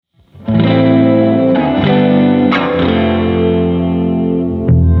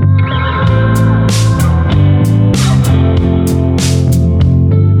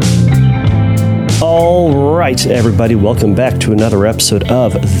right, everybody, welcome back to another episode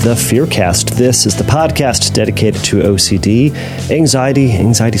of The Fearcast. This is the podcast dedicated to OCD,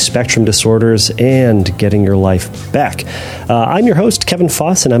 anxiety spectrum disorders, and getting your life back. I'm your host, Kevin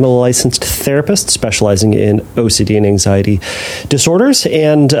Foss, and I'm a licensed therapist specializing in OCD and anxiety disorders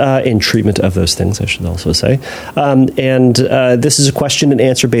and in treatment of those things, I should also say. This is a question and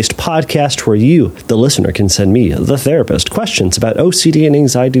answer based podcast where you, the listener, can send me, the therapist, questions about OCD and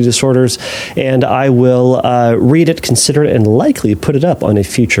anxiety disorders, and I will read it, consider it, and likely put it up on a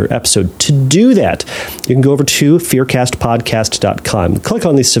future episode. To do that, you can go over to fearcastpodcast.com, click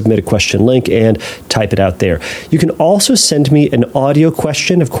on the submit a question link, and type it out there. You can also send me an audio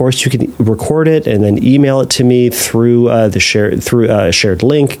question. Of course, you can record it and then email it to me through a shared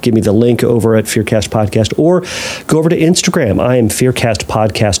link. Give me the link over at Fearcast Podcast, or go over to Instagram. I am Fearcast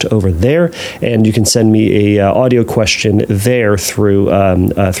Podcast over there, and you can send me a audio question there through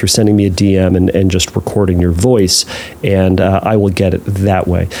sending me a DM and just recording your voice, and I will get it that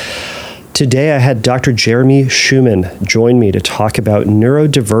way. Today, I had Dr. Jeremy Shuman join me to talk about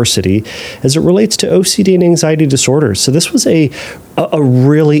neurodiversity as it relates to OCD and anxiety disorders. So this was a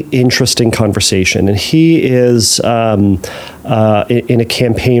really interesting conversation, and he is in a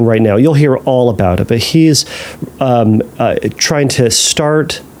campaign right now. You'll hear all about it, but he's trying to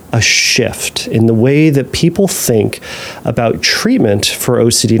start a shift in the way that people think about treatment for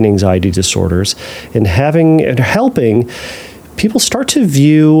OCD and anxiety disorders, and helping people start to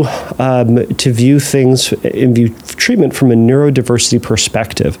view things and view treatment from a neurodiversity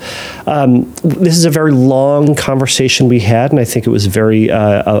perspective. This is a very long conversation we had, and I think it was very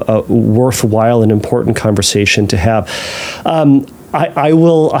worthwhile and important conversation to have. I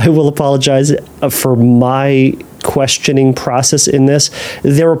will apologize for my questioning process in this.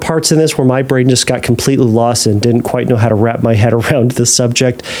 There were parts in this where my brain just got completely lost and didn't quite know how to wrap my head around the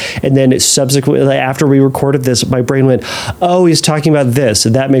subject. And then subsequently, after we recorded this, my brain went, oh, he's talking about this,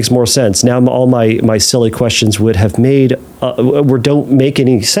 and that makes more sense. Now all my silly questions would have don't make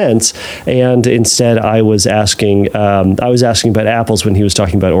any sense. And instead I was asking about apples when he was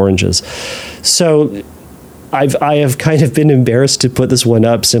talking about oranges. So I have kind of been embarrassed to put this one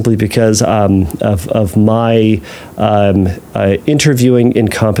up simply because of my interviewing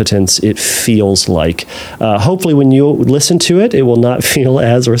incompetence, it feels like. Hopefully when you listen to it, it will not feel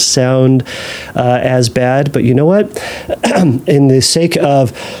as or sound as bad. But you know what? In the sake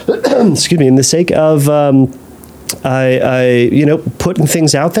of putting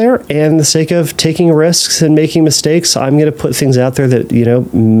things out there, and the sake of taking risks and making mistakes, I'm going to put things out there that,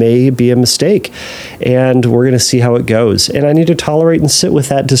 may be a mistake, and we're going to see how it goes. And I need to tolerate and sit with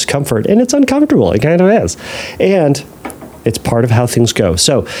that discomfort, and it's uncomfortable. It kind of is. And it's part of how things go.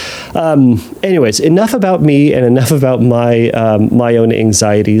 So, anyways, enough about me and enough about my own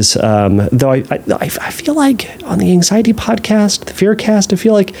anxieties. Though I feel like on the anxiety podcast, the Fearcast, I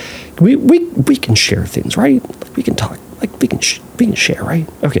feel like we can share things, right? We can talk, we can share, right?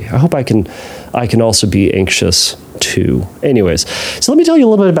 Okay. I hope I can also be anxious too. Anyways, so let me tell you a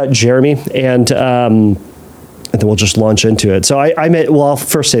little bit about Jeremy, and then we'll just launch into it. So I'll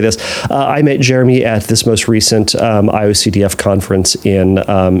first say this. I met Jeremy at this most recent IOCDF conference in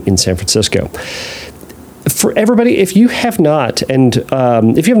San Francisco. For everybody, if you have not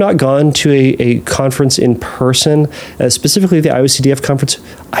gone to a conference in person, specifically the IOCDF conference,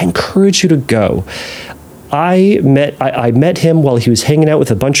 I encourage you to go. I met him while he was hanging out with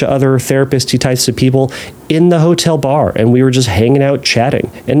a bunch of other therapist types of people in the hotel bar, and we were just hanging out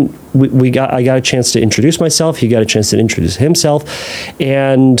chatting. And I got a chance to introduce myself. He got a chance to introduce himself,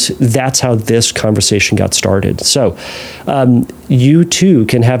 and that's how this conversation got started. So you too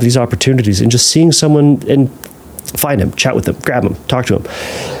can have these opportunities, and just seeing someone and find him, chat with him, grab him, talk to him.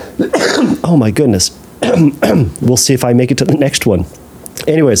 Oh my goodness. We'll see if I make it to the next one.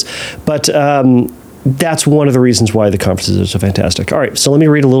 Anyways, but that's one of the reasons why the conferences are so fantastic. All right, so let me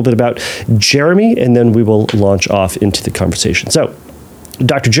read a little bit about Jeremy, and then we will launch off into the conversation. So,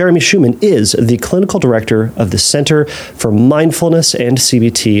 Dr. Jeremy Shuman is the clinical director of the Center for Mindfulness and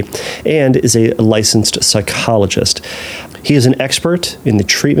CBT and is a licensed psychologist. He is an expert in the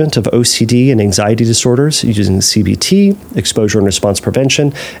treatment of OCD and anxiety disorders using CBT, exposure and response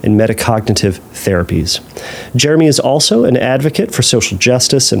prevention, and metacognitive therapies. Jeremy is also an advocate for social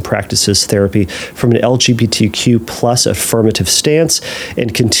justice and practices therapy from an LGBTQ plus affirmative stance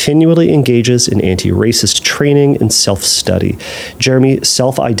and continually engages in anti-racist training and self-study. Jeremy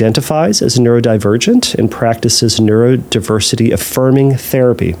self-identifies as neurodivergent and practices neurodiversity affirming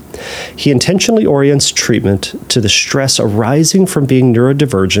therapy. He intentionally orients treatment to the stress arising from being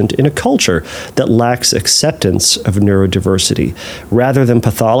neurodivergent in a culture that lacks acceptance of neurodiversity, rather than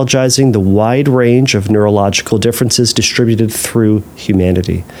pathologizing the wide range of neurological differences distributed through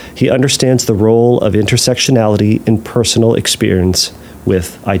humanity. He understands the role of intersectionality in personal experience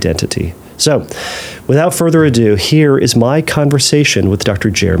with identity. So, without further ado, here is my conversation with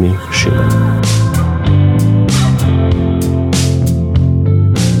Dr. Jeremy Shuman.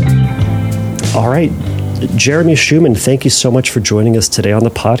 All right, Jeremy Shuman, thank you so much for joining us today on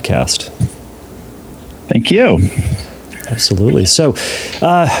the podcast. Thank you. Absolutely. So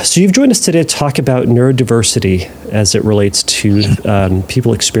you've joined us today to talk about neurodiversity as it relates to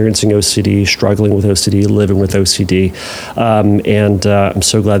people experiencing OCD, struggling with OCD, living with OCD. And I'm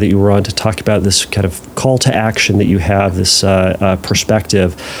so glad that you were on to talk about this kind of call to action that you have, this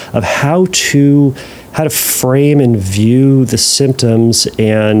perspective of how to frame and view the symptoms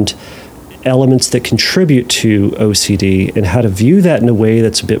and elements that contribute to OCD and how to view that in a way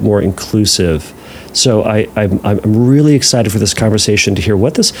that's a bit more inclusive. So I'm really excited for this conversation to hear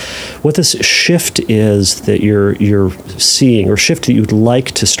what this shift is that you're seeing, or shift that you'd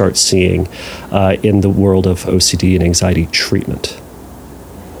like to start seeing in the world of OCD and anxiety treatment.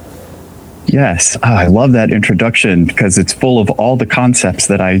 Yes, I love that introduction because it's full of all the concepts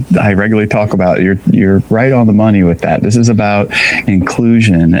that I regularly talk about. You're right on the money with that. This is about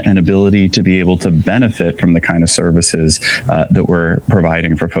inclusion and ability to be able to benefit from the kind of services that we're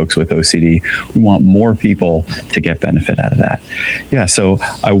providing for folks with OCD. We want more people to get benefit out of that. Yeah, so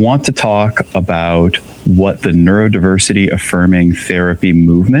I want to talk about what the neurodiversity affirming therapy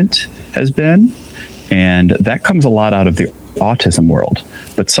movement has been. And that comes a lot out of the autism world.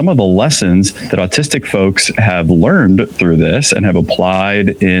 But some of the lessons that autistic folks have learned through this and have applied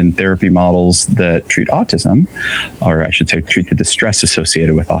in therapy models that treat autism, or I should say treat the distress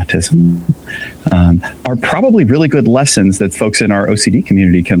associated with autism, are probably really good lessons that folks in our OCD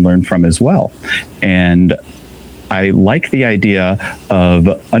community can learn from as well. And I like the idea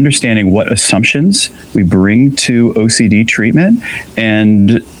of understanding what assumptions we bring to OCD treatment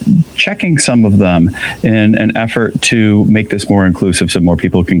and checking some of them in an effort to make this more inclusive so more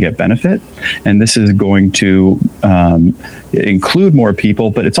people can get benefit. And this is going to include more people,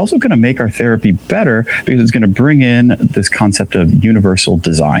 but it's also going to make our therapy better because it's going to bring in this concept of universal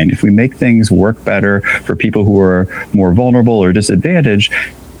design. If we make things work better for people who are more vulnerable or disadvantaged,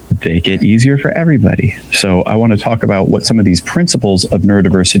 make it easier for everybody. So I want to talk about what some of these principles of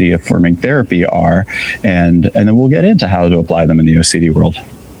neurodiversity affirming therapy are, and then we'll get into how to apply them in the OCD world.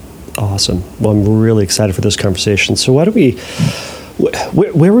 Awesome. Well, I'm really excited for this conversation. So why don't we,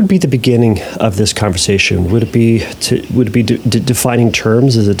 where would be the beginning of this conversation? Would it be defining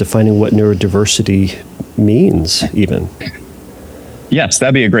terms? Is it defining what neurodiversity means even? Yes,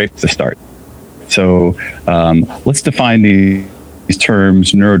 that'd be a great place to start. So let's define these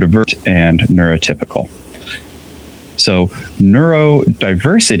terms neurodivergent and neurotypical. So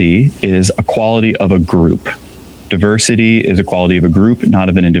neurodiversity is a quality of a group. Diversity is a quality of a group, not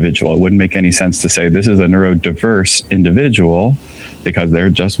of an individual. It wouldn't make any sense to say this is a neurodiverse individual because they're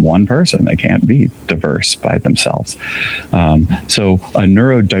just one person. They can't be diverse by themselves. So a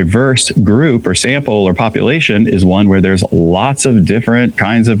neurodiverse group or sample or population is one where there's lots of different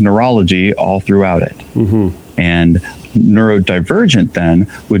kinds of neurology all throughout it. Mm-hmm. And neurodivergent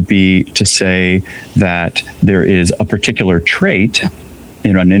then would be to say that there is a particular trait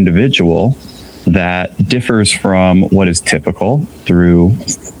in an individual that differs from what is typical through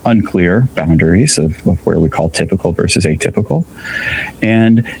unclear boundaries of where we call typical versus atypical.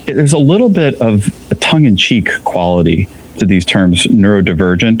 And there's a little bit of a tongue-in-cheek quality to these terms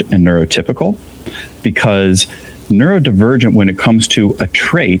neurodivergent and neurotypical, because neurodivergent, when it comes to a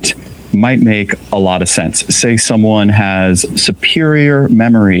trait, might make a lot of sense. Say someone has superior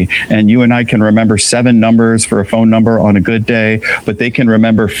memory, and you and I can remember 7 numbers for a phone number on a good day, but they can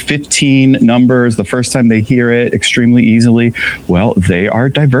remember 15 numbers the first time they hear it extremely easily. Well, they are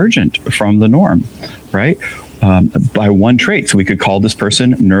divergent from the norm, right? By one trait. So we could call this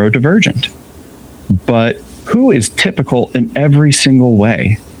person neurodivergent. But who is typical in every single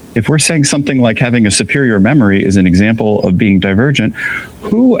way? If we're saying something like having a superior memory is an example of being divergent,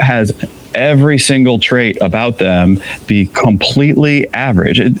 who has every single trait about them be completely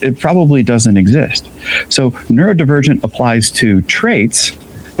average? It probably doesn't exist. So neurodivergent applies to traits,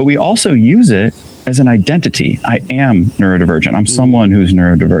 but we also use it as an identity. I am neurodivergent. I'm someone who's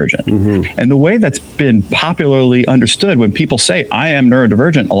neurodivergent. Mm-hmm. And the way that's been popularly understood, when people say, I am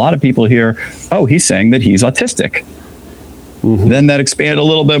neurodivergent, a lot of people hear, oh, he's saying that he's autistic. Mm-hmm. Then that expanded a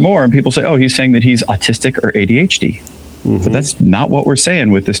little bit more, and people say, oh, he's saying that he's autistic or ADHD. But that's not what we're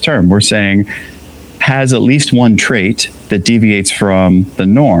saying with this term. We're saying has at least one trait that deviates from the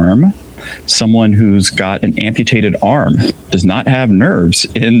norm. Someone who's got an amputated arm does not have nerves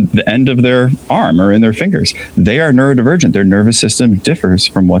in the end of their arm or in their fingers. They are neurodivergent. Their nervous system differs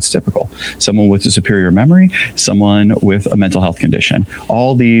from what's typical. Someone with a superior memory, someone with a mental health condition.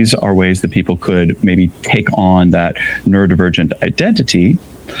 All these are ways that people could maybe take on that neurodivergent identity.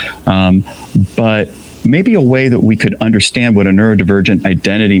 But maybe a way that we could understand what a neurodivergent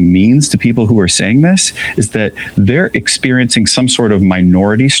identity means to people who are saying this is that they're experiencing some sort of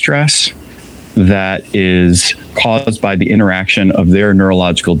minority stress that is caused by the interaction of their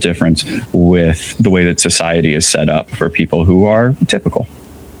neurological difference with the way that society is set up for people who are typical.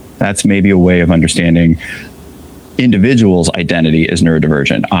 That's maybe a way of understanding individual's identity as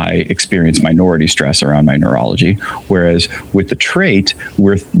neurodivergent. I experience minority stress around my neurology, whereas with the trait,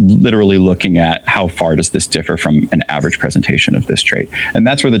 we're literally looking at how far does this differ from an average presentation of this trait. And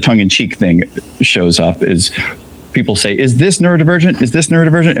that's where the tongue-in-cheek thing shows up, is people say, is this neurodivergent? Is this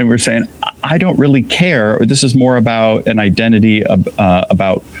neurodivergent? And we're saying, I don't really care. Or this is more about an identity,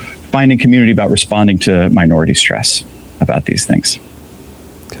 about finding community, about responding to minority stress about these things.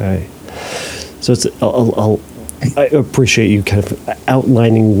 Okay. So it's I appreciate you kind of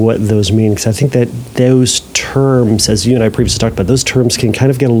outlining what those mean, because I think that those terms, as you and I previously talked about, those terms can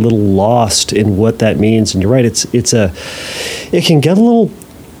kind of get a little lost in what that means. And you're right, it can get a little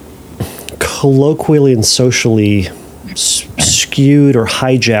colloquially and socially skewed or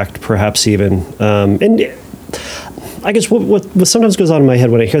hijacked, perhaps even. And I guess what sometimes goes on in my head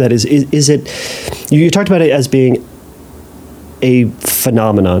when I hear that is it, you talked about it as being a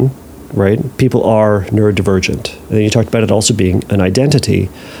phenomenon, right? People are neurodivergent. And then you talked about it also being an identity.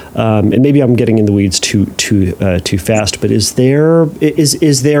 And maybe I'm getting in the weeds too fast, but is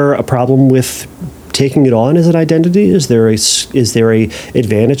there a problem with taking it on as an identity? Is there a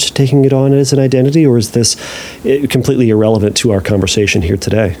advantage to taking it on as an identity, or is this completely irrelevant to our conversation here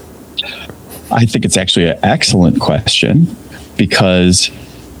today? I think it's actually an excellent question, because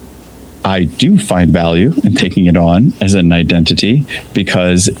I do find value in taking it on as an identity,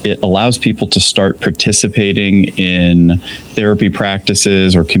 because it allows people to start participating in therapy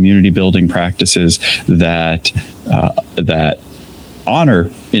practices or community building practices that honor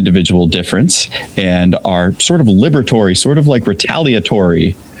individual difference and are sort of liberatory, sort of like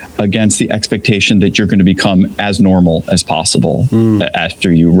retaliatory against the expectation that you're going to become as normal as possible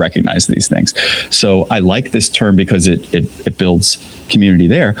after you recognize these things. So I like this term because it builds community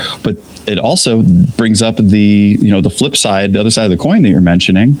there, but it also brings up the flip side, the other side of the coin that you're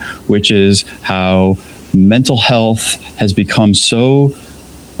mentioning, which is how mental health has become so,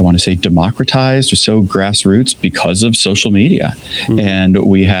 I want to say, democratized or so grassroots because of social media. And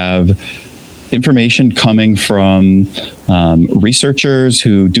we have information coming from researchers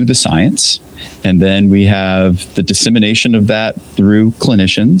who do the science. And then we have the dissemination of that through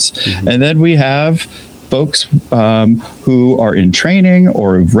clinicians. And then we have folks who are in training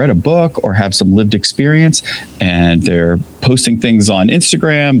or have read a book or have some lived experience, and they're posting things on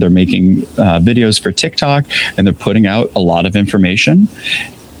Instagram, they're making videos for TikTok, and they're putting out a lot of information.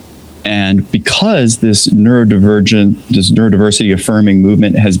 And because this neurodiversity affirming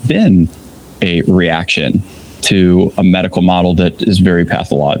movement has been a reaction to a medical model that is very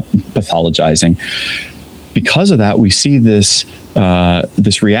pathologizing, because of that, we see this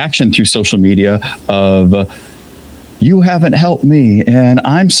reaction through social media of, you haven't helped me, and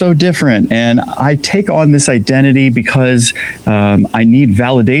I'm so different, and I take on this identity because I need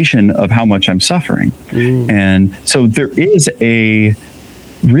validation of how much I'm suffering. And so there is a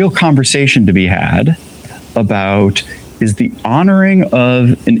real conversation to be had about, is the honoring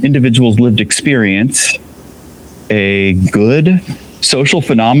of an individual's lived experience a good social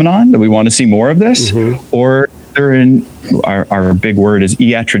phenomenon that we want to see more of this, or they're in our big word is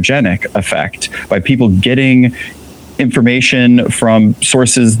iatrogenic effect, by people getting information from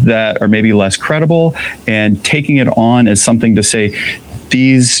sources that are maybe less credible and taking it on as something to say,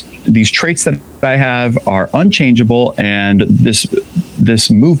 these traits that I have are unchangeable, and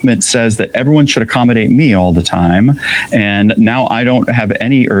this movement says that everyone should accommodate me all the time, and now I don't have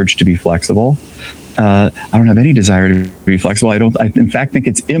any urge to be flexible. I don't have any desire to be flexible. I in fact think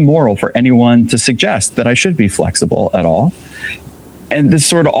it's immoral for anyone to suggest that I should be flexible at all. And this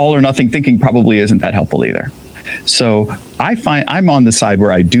sort of all or nothing thinking probably isn't that helpful either. So I find I'm on the side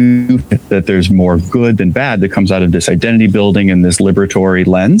where I do think that there's more good than bad that comes out of this identity building and this liberatory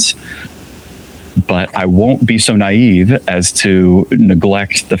lens. But I won't be so naive as to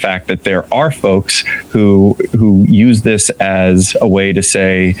neglect the fact that there are folks who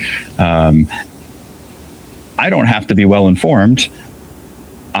I don't have to be well informed.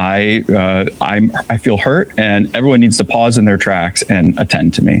 I feel hurt, and everyone needs to pause in their tracks and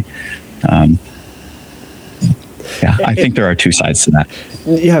attend to me. I think there are two sides to that.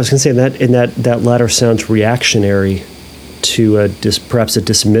 Yeah, I was going to say that latter sounds reactionary to perhaps a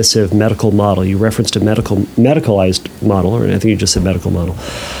dismissive medical model. You referenced a medicalized model, or I think you just said medical model.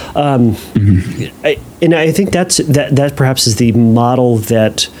 And I think that perhaps is the model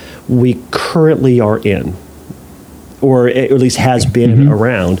that we currently are in, or at least has been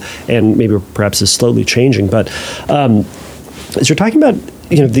around, and maybe perhaps is slowly changing. But as you're talking about,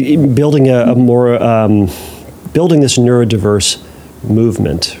 building building this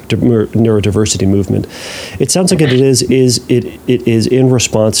neurodiversity movement, it sounds like it is in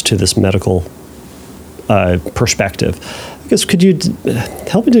response to this medical perspective. I guess, could you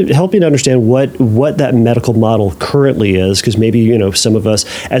help me to understand what that medical model currently is? Because maybe some of us,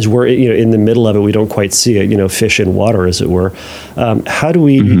 as we're in the middle of it, we don't quite see it. Fish in water, as it were. How do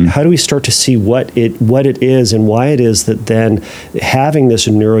we start to see what it is, and why it is that then having this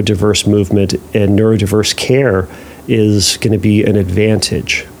neurodiverse movement and neurodiverse care is going to be an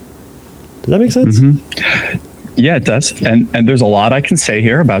advantage? Does that make sense? Yeah, it does. And there's a lot I can say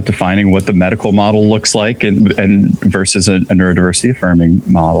here about defining what the medical model looks like and versus a neurodiversity affirming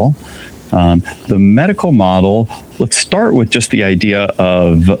model. The medical model, let's start with just the idea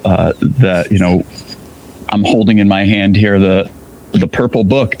of I'm holding in my hand here the purple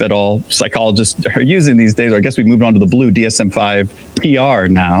book that all psychologists are using these days. Or I guess we moved on to the blue DSM-5 PR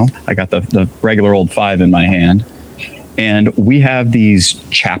now. I got the regular old 5 in my hand. And we have these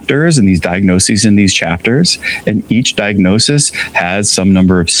chapters and these diagnoses in these chapters, and each diagnosis has some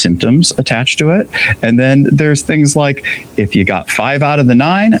number of symptoms attached to it. And then there's things like, if you got 5 out of the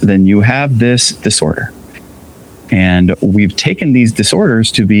 9, then you have this disorder. And we've taken these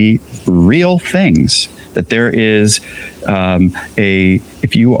disorders to be real things, that there is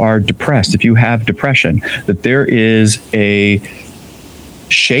if you are depressed, if you have depression, that there is a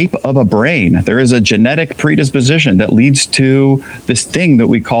shape of a brain. There is a genetic predisposition that leads to this thing that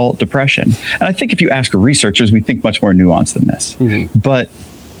we call depression. And I think if you ask researchers, we think much more nuanced than this. But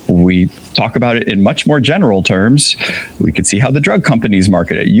we talk about it in much more general terms. We can see how the drug companies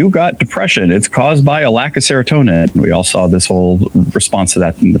market it. You got depression. It's caused by a lack of serotonin. We all saw this whole response to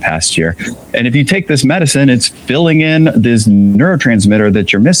that in the past year. And if you take this medicine, it's filling in this neurotransmitter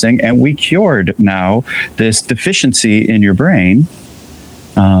that you're missing. And we cured now this deficiency in your brain.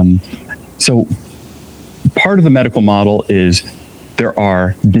 So part of the medical model is there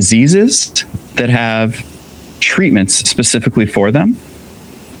are diseases that have treatments specifically for them.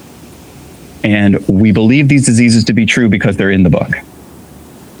 And we believe these diseases to be true because they're in the book.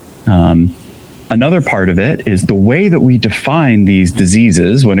 Another part of it is the way that we define these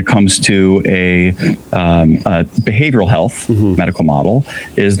diseases when it comes to a behavioral health medical model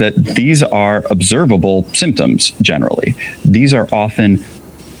is that these are observable symptoms generally. These are often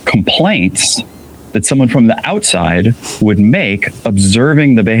complaints that someone from the outside would make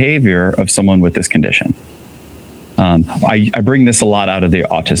observing the behavior of someone with this condition. I bring this a lot out of the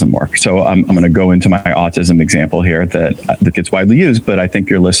autism work. So I'm going to go into my autism example here that gets widely used, but I think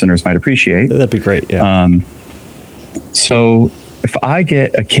your listeners might appreciate. That'd be great. Yeah. So if I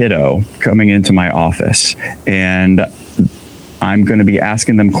get a kiddo coming into my office and I'm going to be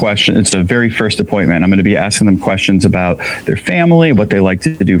asking them questions. It's the very first appointment. I'm going to be asking them questions about their family, what they like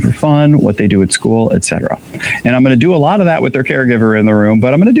to do for fun, what they do at school, etc. And I'm going to do a lot of that with their caregiver in the room,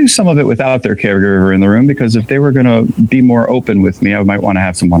 but I'm going to do some of it without their caregiver in the room, because if they were going to be more open with me, I might want to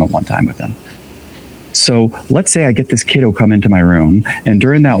have some one-on-one time with them. So let's say I get this kiddo come into my room, and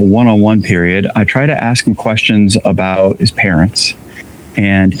during that one-on-one period, I try to ask him questions about his parents.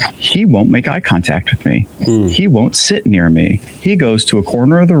 And he won't make eye contact with me. He won't sit near me. He goes to a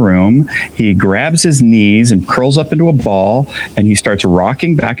corner of the room. He grabs his knees and curls up into a ball, and he starts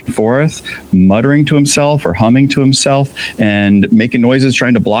rocking back and forth, muttering to himself or humming to himself and making noises,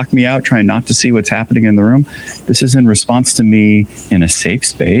 trying to block me out, trying not to see what's happening in the room. This is in response to me in a safe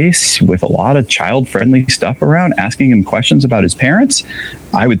space with a lot of child-friendly stuff around, asking him questions about his parents.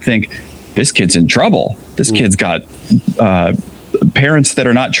 I would think, this kid's in trouble. This kid's got parents that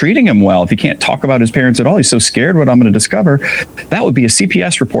are not treating him well. If he can't talk about his parents at all, he's so scared what I'm going to discover. That would be a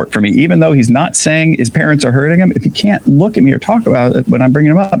CPS report for me, even though he's not saying his parents are hurting him. If he can't look at me or talk about it when I'm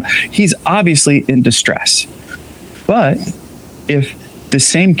bringing him up, he's obviously in distress. But if the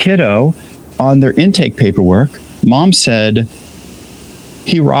same kiddo on their intake paperwork, mom said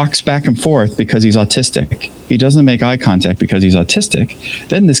he rocks back and forth because he's autistic, he doesn't make eye contact because he's autistic,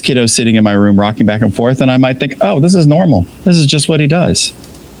 then this kiddo's sitting in my room rocking back and forth, and I might think, oh, this is normal. This is just what he does.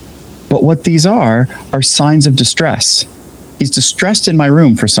 But what these are signs of distress. He's distressed in my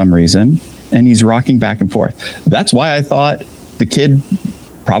room for some reason, and he's rocking back and forth. That's why I thought the kid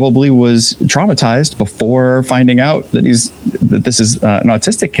probably was traumatized before finding out that this is an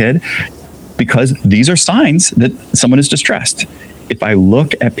autistic kid, because these are signs that someone is distressed. If I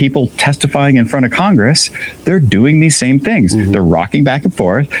look at people testifying in front of Congress, they're doing these same things. Mm-hmm. They're rocking back and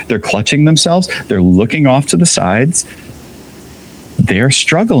forth. They're clutching themselves. They're looking off to the sides. They're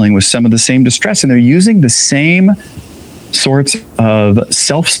struggling with some of the same distress, and they're using the same sorts of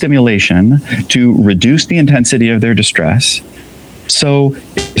self-stimulation to reduce the intensity of their distress. So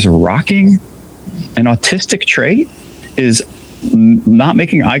is rocking an autistic trait? Is not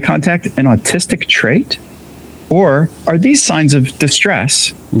making eye contact an autistic trait? Or are these signs of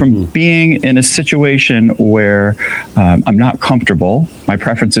distress from being in a situation where I'm not comfortable, my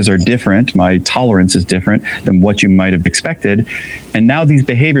preferences are different, my tolerance is different than what you might have expected, and now these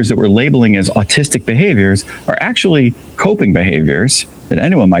behaviors that we're labeling as autistic behaviors are actually coping behaviors that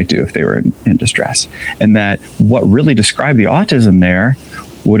anyone might do if they were in distress, and that what really described the autism there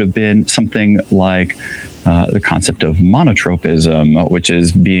would have been something like the concept of monotropism, which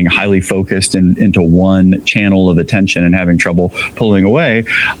is being highly focused into one channel of attention and having trouble pulling away.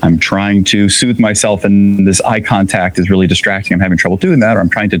 I'm trying to soothe myself, and this eye contact is really distracting. I'm having trouble doing that, or I'm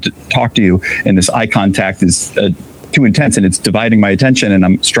trying to talk to you, and this eye contact is too intense and it's dividing my attention, and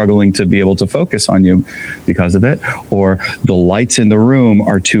I'm struggling to be able to focus on you because of it. Or the lights in the room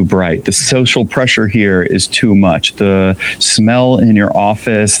are too bright. The social pressure here is too much. The smell in your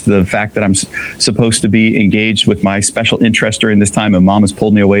office, the fact that I'm supposed to be engaged with my special interest during this time and mom has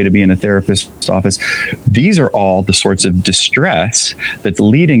pulled me away to be in a therapist's office. These are all the sorts of distress that's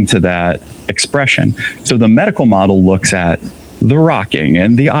leading to that expression. So the medical model looks at the rocking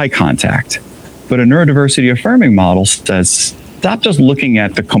and the eye contact. But a neurodiversity affirming model says, stop just looking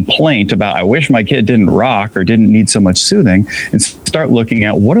at the complaint about, I wish my kid didn't rock or didn't need so much soothing, and start looking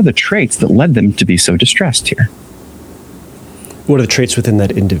at what are the traits that led them to be so distressed here. What are the traits within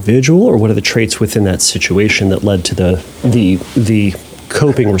that individual, or what are the traits within that situation that led to the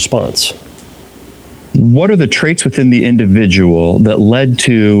coping response? What are the traits within the individual that led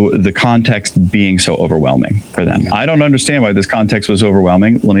to the context being so overwhelming for them? I don't understand why this context was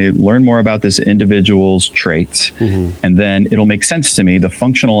overwhelming. Let me learn more about this individual's traits, and then it'll make sense to me. The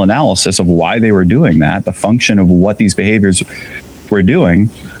functional analysis of why they were doing that, the function of what these behaviors were doing,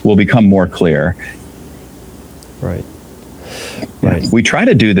 will become more clear. Right. Right. We try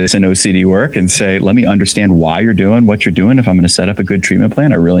to do this in OCD work and say, let me understand why you're doing what you're doing. If I'm going to set up a good treatment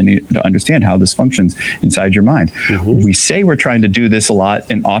plan, I really need to understand how this functions inside your mind. We say we're trying to do this a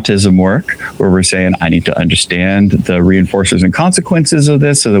lot in autism work, where we're saying, I need to understand the reinforcers and consequences of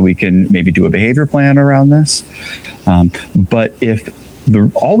this so that we can maybe do a behavior plan around this. But if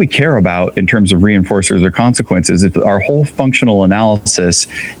all we care about in terms of reinforcers or consequences, if our whole functional analysis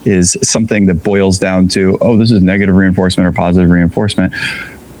is something that boils down to, oh, this is negative reinforcement or positive reinforcement,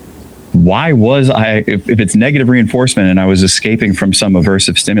 why was if it's negative reinforcement and I was escaping from some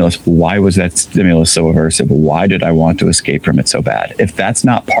aversive stimulus, why was that stimulus so aversive? Why did I want to escape from it so bad? If that's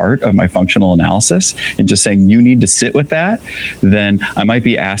not part of my functional analysis and just saying you need to sit with that, then I might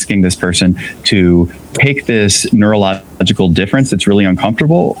be asking this person to take this neurological difference that's really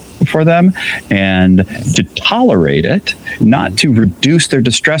uncomfortable for them and to tolerate it, not to reduce their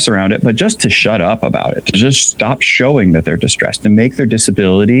distress around it, but just to shut up about it, to just stop showing that they're distressed, to make their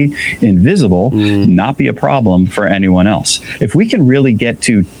disability invisible, not be a problem for anyone else. If we can really get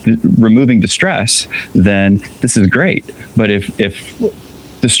to removing distress, then this is great. But if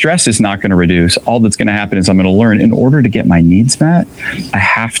the stress is not going to reduce, all that's going to happen is I'm going to learn, in order to get my needs met, I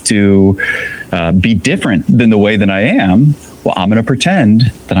have to be different than the way that I am. Well, I'm going to pretend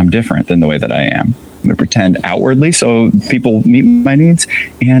that I'm different than the way that I am. I'm going to pretend outwardly so people meet my needs,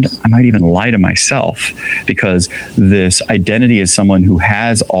 and I might even lie to myself, because this identity as someone who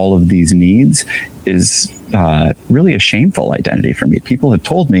has all of these needs is really a shameful identity for me. People have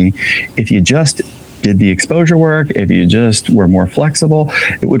told me, if you just did the exposure work, if you just were more flexible,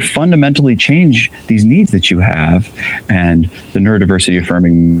 it would fundamentally change these needs that you have. And the neurodiversity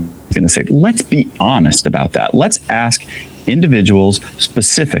affirming is going to say, let's be honest about that. Let's ask individuals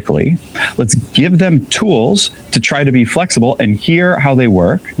specifically, let's give them tools to try to be flexible and hear how they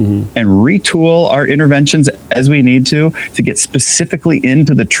work, and retool our interventions as we need to get specifically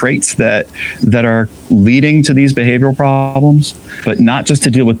into the traits that are leading to these behavioral problems, but not just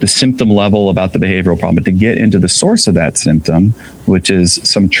to deal with the symptom level about the behavioral problem, but to get into the source of that symptom, which is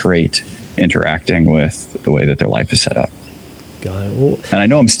some trait interacting with the way that their life is set up. Got it. Well, and I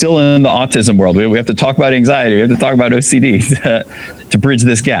know I'm still in the autism world. We have to talk about anxiety. We have to talk about OCD to bridge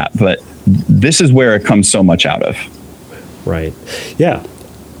this gap. But this is where it comes so much out of. Right. Yeah.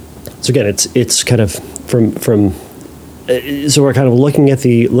 So again, it's kind of from so we're kind of looking at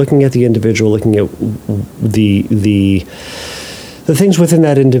the individual, looking at the things within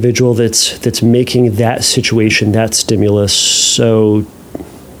that individual that's making that situation, that stimulus so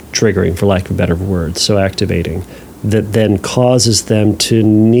triggering, for lack of a better word, so activating, that then causes them to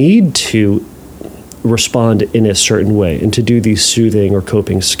need to respond in a certain way and to do these soothing or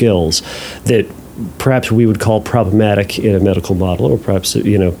coping skills that perhaps we would call problematic in a medical model, or perhaps,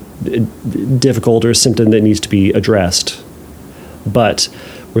 difficult, or a symptom that needs to be addressed. But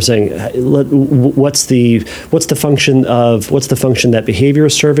we're saying, what's the function that behavior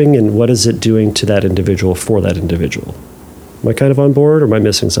is serving, and what is it doing to that individual for that individual? Am I kind of on board, or am I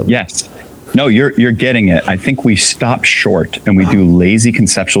missing something? Yes. No, you're getting it. I think we stop short and we do lazy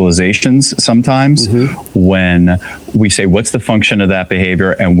conceptualizations sometimes when we say, what's the function of that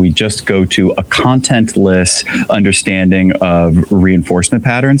behavior? And we just go to a contentless understanding of reinforcement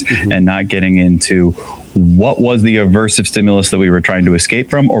patterns and not getting into what was the aversive stimulus that we were trying to escape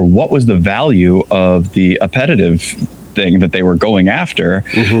from, or what was the value of the appetitive thing that they were going after.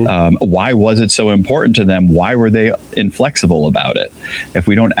 Why was it so important to them? Why were they inflexible about it? If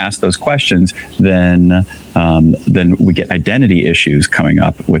we don't ask those questions, then we get identity issues coming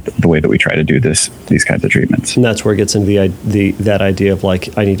up with the way that we try to do these kinds of treatments. And that's where it gets into that idea of,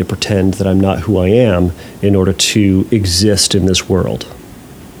 like, I need to pretend that I'm not who I am in order to exist in this world.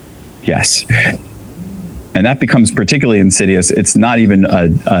 Yes. And that becomes particularly insidious. It's not even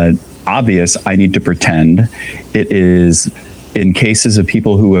obvious, I need to pretend. It is in cases of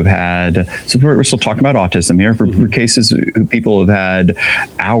people who have had, so we're still talking about autism here, for cases people have had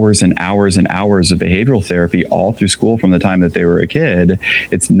hours and hours and hours of behavioral therapy all through school from the time that they were a kid.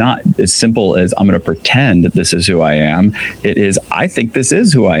 It's not as simple as, I'm going to pretend that this is who I am. It is, I think this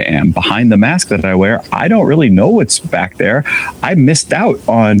is who I am. Behind the mask that I wear, I don't really know what's back there. I missed out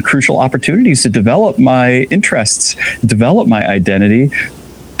on crucial opportunities to develop my interests, develop my identity.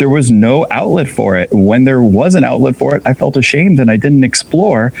 There was no outlet for it. When there was an outlet for it, I felt ashamed and I didn't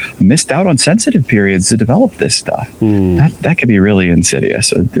explore, missed out on sensitive periods to develop this stuff. That can be really insidious.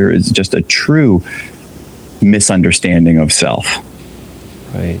 So there is just a true misunderstanding of self.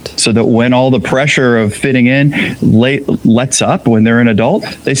 Right. So that when all the pressure of fitting in lets up when they're an adult,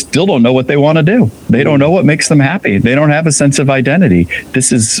 they still don't know what they want to do. They don't know what makes them happy. They don't have a sense of identity.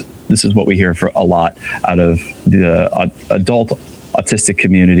 This is what we hear for a lot out of the adult autistic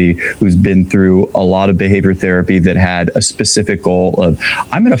community who's been through a lot of behavior therapy that had a specific goal of,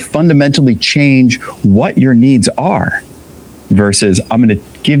 I'm going to fundamentally change what your needs are, versus I'm going to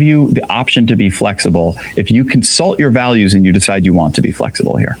give you the option to be flexible if you consult your values and you decide you want to be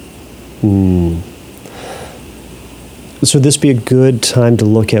flexible here. So would this be a good time to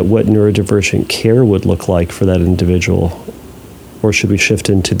look at what neurodivergent care would look like for that individual? Or should we shift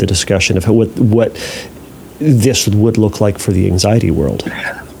into the discussion of what this would look like for the anxiety world?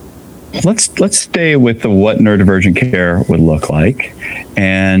 Let's stay with what neurodivergent care would look like.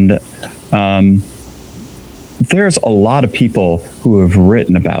 And there's a lot of people who have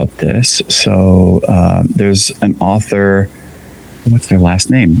written about this. So there's an author, what's their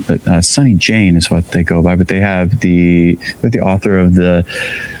last name? Sunny Jane is what they go by, but they have the author of the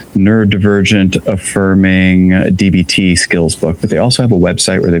Neurodivergent Affirming DBT skills book, but they also have a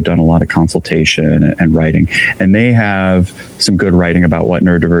website where they've done a lot of consultation and writing, and they have some good writing about what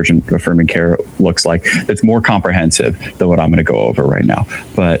neurodivergent affirming care looks like that's more comprehensive than what I'm going to go over right now.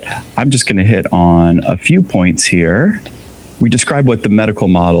 But I'm just going to hit on a few points here. We describe what the medical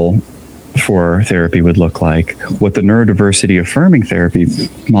model for therapy would look like, what the neurodiversity affirming therapy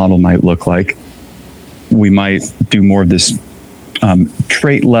model might look like. We might do more of this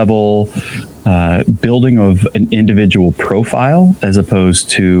trait level building of an individual profile, as opposed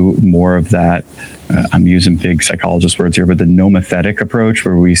to more of that, I'm using big psychologist words here, but the nomothetic approach,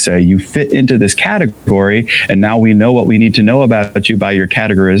 where we say you fit into this category and now we know what we need to know about you by your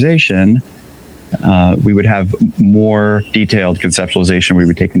categorization. We would have more detailed conceptualization. We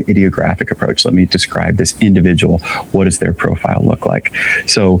would take an ideographic approach. Let me describe this individual. What does their profile look like?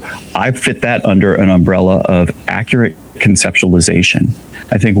 So I fit that under an umbrella of accurate conceptualization.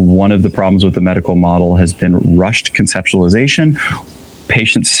 I think one of the problems with the medical model has been rushed conceptualization,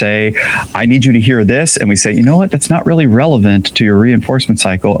 patients say, I need you to hear this. And we say, you know what, that's not really relevant to your reinforcement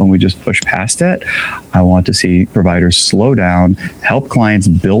cycle. And we just push past it. I want to see providers slow down, help clients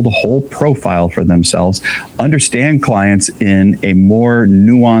build a whole profile for themselves, understand clients in a more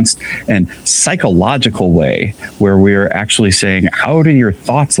nuanced and psychological way, where we're actually saying, how do your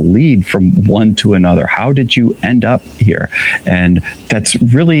thoughts lead from one to another? How did you end up here? And that's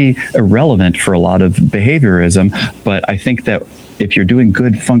really irrelevant for a lot of behaviorism. But I think that if you're doing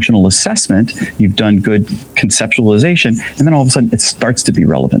good functional assessment, you've done good conceptualization, and then all of a sudden it starts to be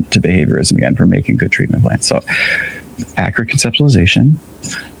relevant to behaviorism again for making good treatment plans. So accurate conceptualization.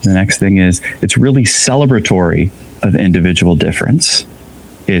 The next thing is it's really celebratory of individual difference.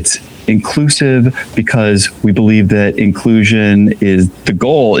 It's inclusive because we believe that inclusion is the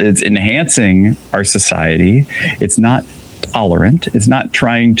goal. It's enhancing our society. It's not tolerant. It's not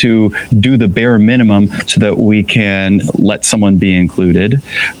trying to do the bare minimum so that we can let someone be included,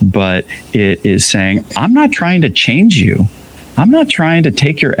 but it is saying, I'm not trying to change you. I'm not trying to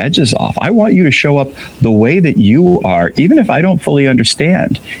take your edges off. I want you to show up the way that you are, even if I don't fully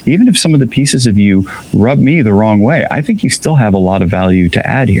understand, even if some of the pieces of you rub me the wrong way. I think you still have a lot of value to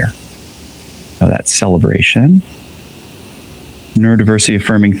add here. So that's celebration. Neurodiversity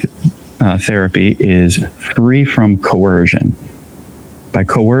affirming therapy is free from coercion. By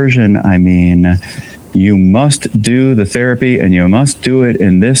coercion, I mean you must do the therapy and you must do it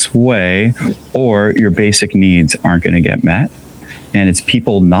in this way, or your basic needs aren't going to get met. And it's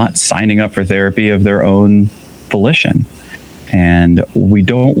people not signing up for therapy of their own volition. And we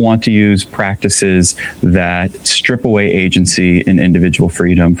don't want to use practices that strip away agency and individual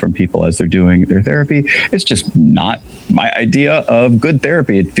freedom from people as they're doing their therapy. It's just not my idea of good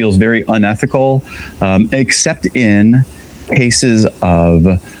therapy. It feels very unethical, except in cases of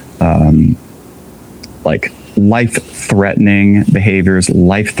like life-threatening behaviors,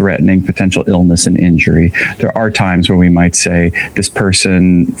 life-threatening potential illness and injury. There are times where we might say this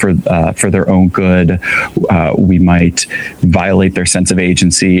person, for their own good, we might violate their sense of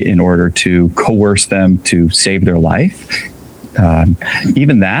agency in order to coerce them to save their life.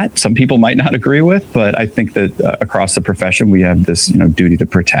 Even that, some people might not agree with, but I think that across the profession, we have this, duty to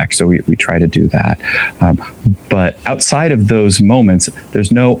protect. So we try to do that. But outside of those moments,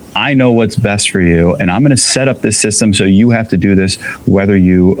 there's no, I know what's best for you, and I'm going to set up this system so you have to do this whether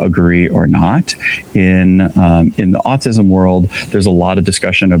you agree or not. In the autism world, there's a lot of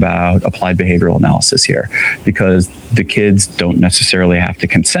discussion about applied behavioral analysis here, because the kids don't necessarily have to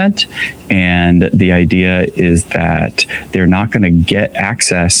consent, and the idea is that they're not going to get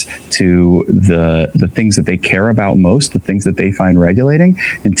access to the things that they care about most, the things that they find regulating,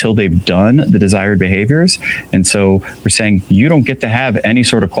 until they've done the desired behaviors. And so we're saying you don't get to have any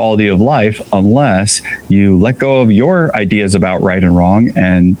sort of quality of life unless you let go of your ideas about right and wrong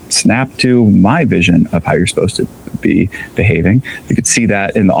and snap to my vision of how you're supposed to be behaving. You could see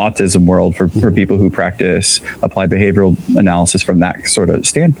that in the autism world for people who practice applied behavioral analysis from that sort of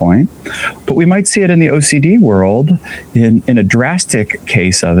standpoint. But we might see it in the OCD world. In a drastic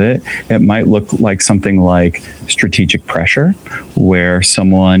case of it, it might look like something like strategic pressure, where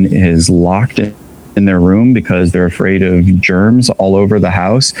someone is locked in their room because they're afraid of germs all over the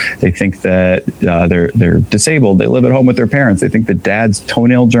house. They think that they're disabled. They live at home with their parents. They think that dad's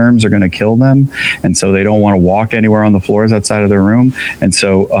toenail germs are going to kill them. And so they don't want to walk anywhere on the floors outside of their room. And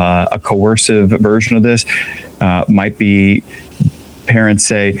so a coercive version of this might be parents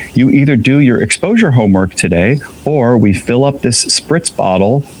say, you either do your exposure homework today, or we fill up this spritz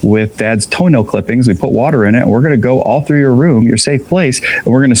bottle with dad's toenail clippings, we put water in it, and we're going to go all through your room, your safe place, and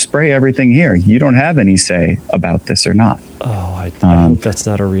we're going to spray everything here. You don't have any say about this or not. Oh, I hope that's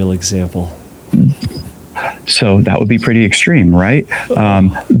not a real example. So that would be pretty extreme, right?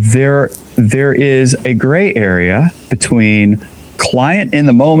 There is a gray area between client in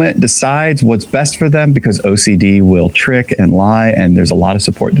the moment decides what's best for them, because OCD will trick and lie, and there's a lot of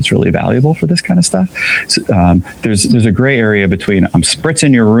support that's really valuable for this kind of stuff. So, there's a gray area between I'm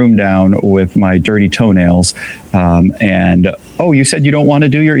spritzing your room down with my dirty toenails, and oh, you said you don't want to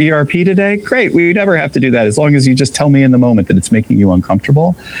do your ERP today? Great, we never have to do that as long as you just tell me in the moment that it's making you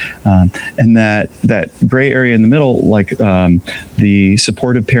uncomfortable. And that gray area in the middle, like the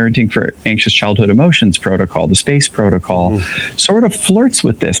supportive parenting for anxious childhood emotions protocol, the SPACE protocol, sort of flirts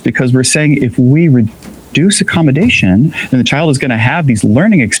with this, because we're saying if we reduce accommodation, then the child is going to have these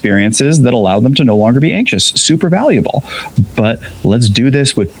learning experiences that allow them to no longer be anxious. Super valuable. But let's do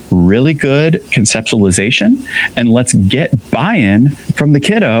this with really good conceptualization, and let's get buy-in from the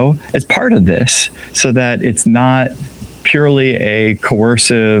kiddo as part of this, so that it's not purely a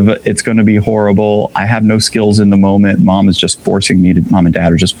coercive, it's going to be horrible, I have no skills in the moment, mom and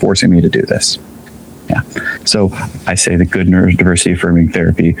dad are just forcing me to do this. Yeah. So I say that good neurodiversity affirming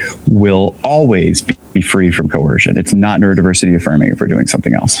therapy will always be free from coercion. It's not neurodiversity affirming if we're doing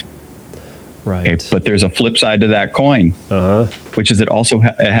something else. Right. Okay, but there's a flip side to that coin, which is it also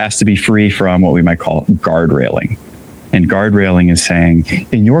it has to be free from what we might call guardrailing. And guardrailing is saying,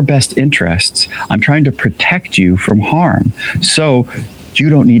 in your best interests, I'm trying to protect you from harm. So you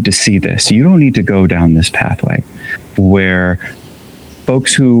don't need to see this. You don't need to go down this pathway. Where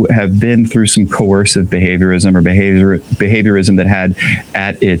folks who have been through some coercive behaviorism or behaviorism that had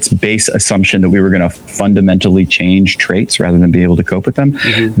at its base assumption that we were going to fundamentally change traits rather than be able to cope with them,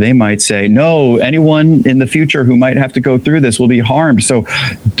 they might say, no, anyone in the future who might have to go through this will be harmed. So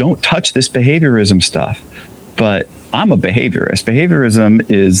don't touch this behaviorism stuff. But I'm a behaviorist. Behaviorism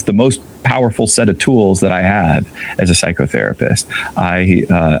is the most powerful set of tools that I have as a psychotherapist.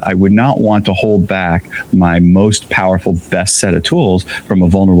 I would not want to hold back my most powerful, best set of tools from a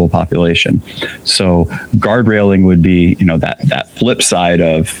vulnerable population. So guardrailing would be, that flip side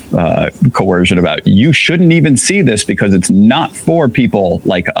of coercion about you shouldn't even see this because it's not for people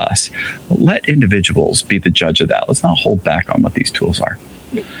like us. Let individuals be the judge of that. Let's not hold back on what these tools are.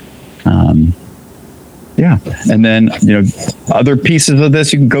 Yeah. And then, other pieces of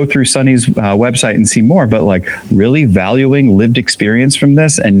this, you can go through Sunny's website and see more, but like really valuing lived experience from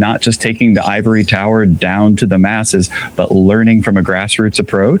this and not just taking the ivory tower down to the masses, but learning from a grassroots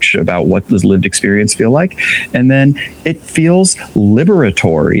approach about what does lived experience feel like. And then it feels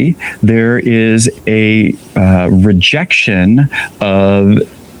liberatory. There is a rejection of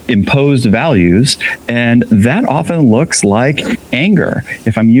imposed values, and that often looks like anger.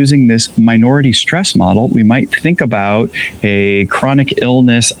 If I'm using this minority stress model, we might think about a chronic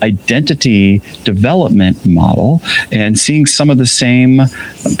illness identity development model and seeing some of the same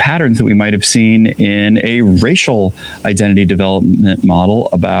patterns that we might have seen in a racial identity development model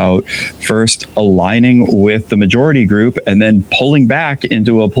about first aligning with the majority group and then pulling back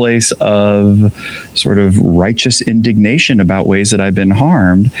into a place of sort of righteous indignation about ways that I've been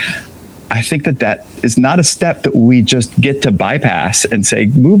harmed. I think that is not a step that we just get to bypass and say,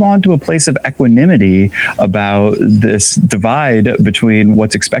 move on to a place of equanimity about this divide between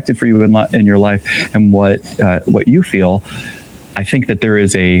what's expected for you in your life and what you feel. I think that there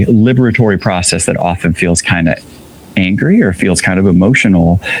is a liberatory process that often feels kind of angry or feels kind of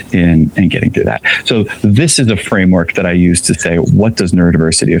emotional in getting through that. So this is a framework that I use to say, what does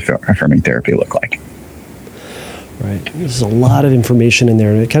neurodiversity affirming therapy look like? Right. There's a lot of information in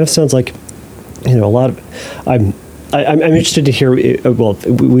there, and it kind of sounds like, a lot of. I'm interested to hear. Well,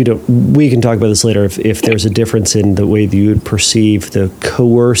 we can talk about this later. If there's a difference in the way that you would perceive the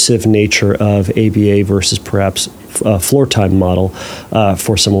coercive nature of ABA versus perhaps a floor time model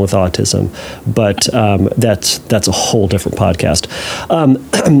for someone with autism, but that's a whole different podcast.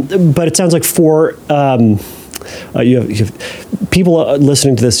 But it sounds like for. You have people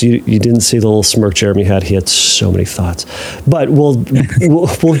listening to this. You didn't see the little smirk Jeremy had. He had so many thoughts, but we'll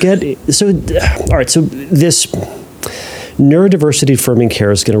get so. All right, so this neurodiversity affirming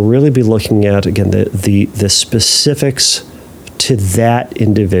care is going to really be looking at again the specifics to that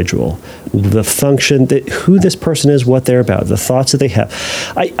individual, the function, who this person is, what they're about, the thoughts that they have.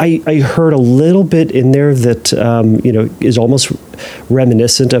 I heard a little bit in there that is almost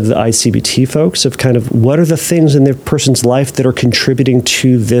reminiscent of the ICBT folks of kind of what are the things in their person's life that are contributing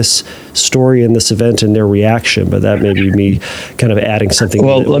to this story and this event and their reaction. But that may be me kind of adding something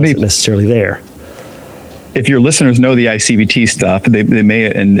that wasn't necessarily there. If your listeners know the ICBT stuff, they may,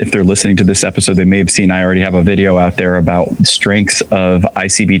 and if they're listening to this episode, they may have seen I already have a video out there about strengths of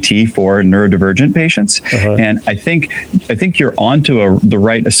ICBT for neurodivergent patients. And I think you're onto the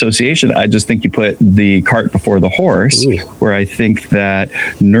right association. I just think you put the cart before the horse, where I think that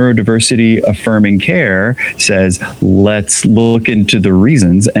neurodiversity affirming care says, let's look into the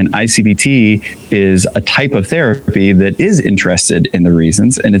reasons. And ICBT is a type of therapy that is interested in the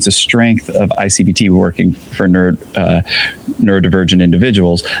reasons. And it's a strength of ICBT working for neurodivergent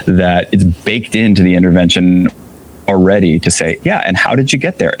individuals that it's baked into the intervention already to say, yeah, and how did you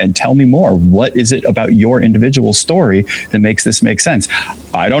get there? And tell me more. What is it about your individual story that makes this make sense?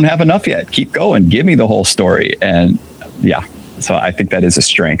 I don't have enough yet. Keep going. Give me the whole story. And yeah, so I think that is a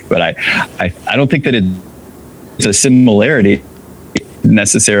strength, but I don't think that it's a similarity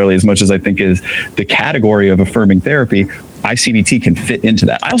necessarily as much as I think is the category of affirming therapy. ICBT can fit into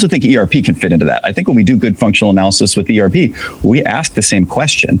that. I also think ERP can fit into that. I think when we do good functional analysis with ERP, we ask the same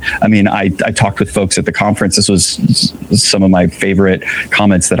question. I mean, I talked with folks at the conference. This was some of my favorite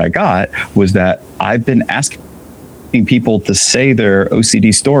comments that I got was that I've been asking people to say their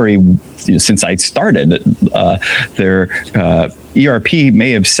OCD story since I started. Their ERP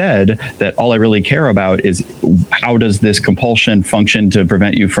may have said that all I really care about is how does this compulsion function to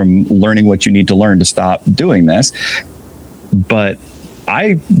prevent you from learning what you need to learn to stop doing this. But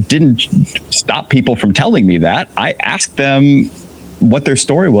I didn't stop people from telling me that. I asked them what their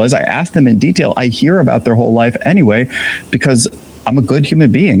story was. I asked them in detail. I hear about their whole life anyway, because I'm a good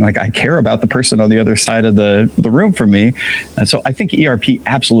human being. Like, I care about the person on the other side of the room from me. And so I think ERP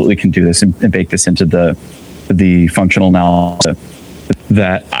absolutely can do this and bake this into the functional analysis.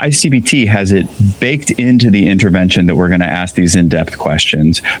 That ICBT has it baked into the intervention that we're going to ask these in-depth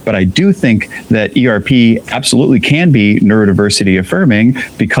questions. But I do think that ERP absolutely can be neurodiversity affirming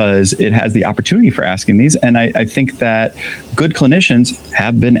because it has the opportunity for asking these. And I think that good clinicians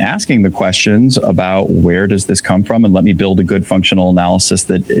have been asking the questions about where does this come from, and let me build a good functional analysis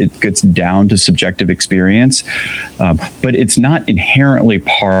that it gets down to subjective experience. But it's not inherently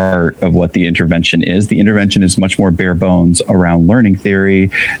part of what the intervention is. The intervention is much more bare bones around learning theory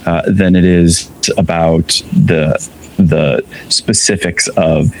than it is about the specifics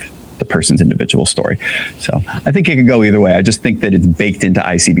of the person's individual story. So I think it could go either way. I just think that it's baked into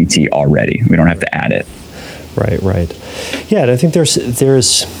ICBT already. We don't have to add it. Right. Yeah, and I think there's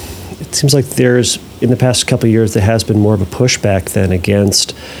it seems like there's, in the past couple of years, there has been more of a pushback then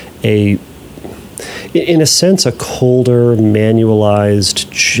against in a sense, a colder, manualized,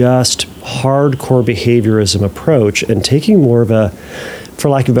 just hardcore behaviorism approach, and taking more of a, for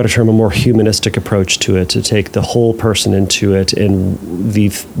lack of a better term, a more humanistic approach to it, to take the whole person into it and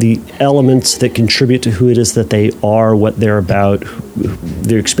the elements that contribute to who it is that they are, what they're about,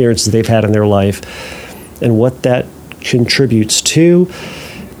 the experiences they've had in their life, and what that contributes to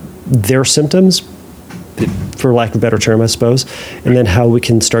their symptoms, for lack of a better term, I suppose, and then how we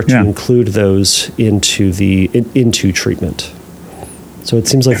can start to include those into treatment. So it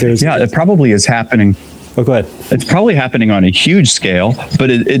seems like there's... Yeah, it probably is happening. Oh, go ahead. It's probably happening on a huge scale, but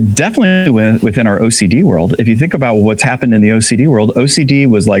it definitely within our OCD world. If you think about what's happened in the OCD world, OCD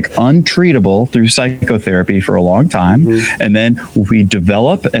was like untreatable through psychotherapy for a long time. Mm-hmm. And then we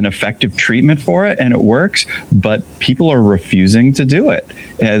develop an effective treatment for it and it works, but people are refusing to do it.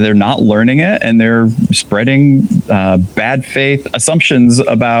 They're not learning it, and they're spreading bad faith assumptions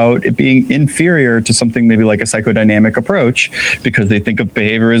about it being inferior to something maybe like a psychodynamic approach, because they think of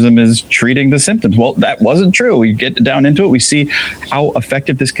behaviorism as treating the symptoms. Well, that wasn't true. We get down into it, we see how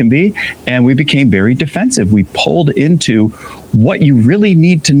effective this can be, and we became very defensive. We pulled into what you really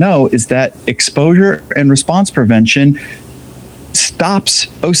need to know is that exposure and response prevention stops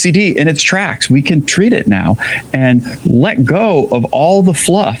OCD in its tracks. We can treat it now and let go of all the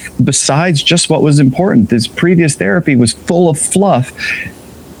fluff besides just what was important. This previous therapy was full of fluff.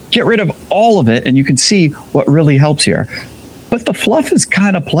 Get rid of all of it and you can see what really helps here. But the fluff is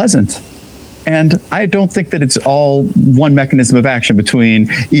kind of pleasant. And I don't think that it's all one mechanism of action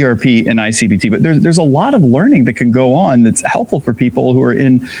between ERP and ICBT, but there's a lot of learning that can go on that's helpful for people who are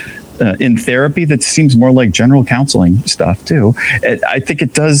in therapy that seems more like general counseling stuff too. I think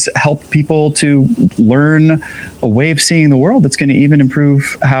it does help people to learn a way of seeing the world that's going to even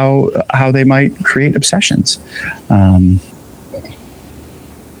improve how they might create obsessions.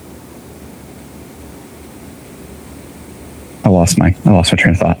 I lost my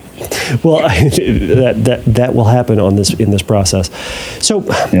train of thought. Well, that will happen in this process. So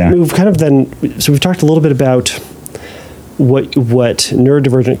we've we've talked a little bit about what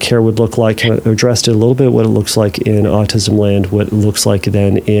neurodivergent care would look like. Kind of addressed it a little bit. What it looks like in autism land. What it looks like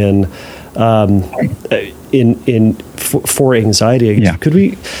then for anxiety. Yeah. Could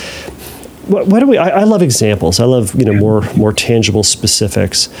we? Why do we? I love examples. I love more tangible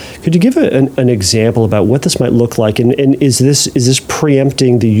specifics. Could you give an example about what this might look like? And is this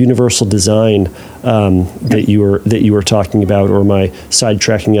preempting the universal design that you were talking about, or am I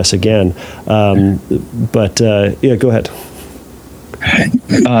sidetracking us again? Go ahead.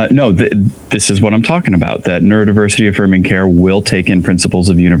 No, this is what I'm talking about, that neurodiversity affirming care will take in principles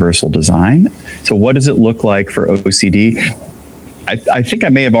of universal design. So what does it look like for OCD? I think I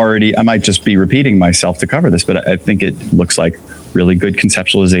might just be repeating myself to cover this, but I think it looks like really good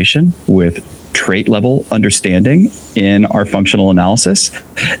conceptualization with trait level understanding in our functional analysis,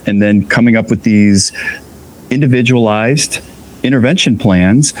 and then coming up with these individualized intervention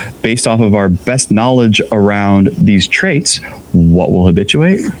plans based off of our best knowledge around these traits. What will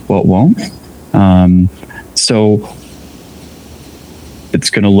habituate, what won't. So it's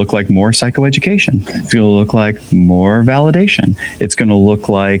going to look like more psychoeducation. It's going to look like more validation. It's going to look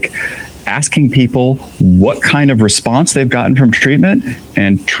like asking people what kind of response they've gotten from treatment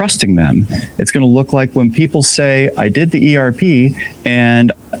and trusting them. It's going to look like when people say, I did the ERP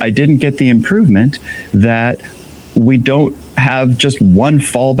and I didn't get the improvement, that we don't have just one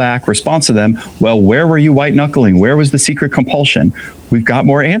fallback response to them. Well, where were you white knuckling? Where was the secret compulsion? We've got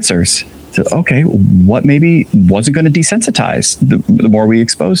more answers. So, okay, what maybe wasn't going to desensitize the more we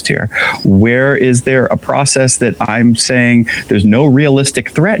exposed here? Where is there a process that I'm saying there's no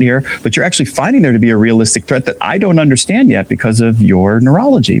realistic threat here, but you're actually finding there to be a realistic threat that I don't understand yet because of your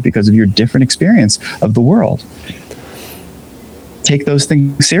neurology, because of your different experience of the world? Take those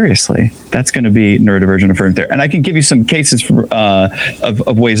things seriously. That's going to be neurodivergent affirmative therapy. And I can give you some cases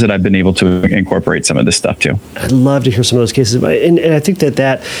of ways that I've been able to incorporate some of this stuff too. I'd love to hear some of those cases. And I think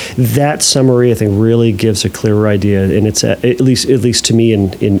that summary, I think, really gives a clearer idea. And it's at least to me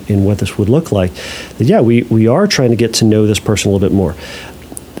in what this would look like. That, yeah, we are trying to get to know this person a little bit more.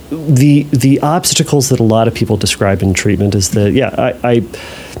 The obstacles that a lot of people describe in treatment is that,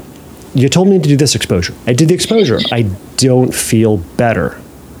 you told me to do this exposure. I did the exposure. I don't feel better.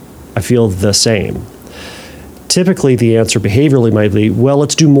 I feel the same. Typically, the answer behaviorally might be, well,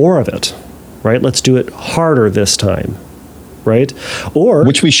 let's do more of it, right? Let's do it harder this time, right? Or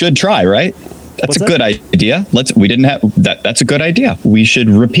which we should try, right? That's a good idea. We didn't have that. That's a good idea. We should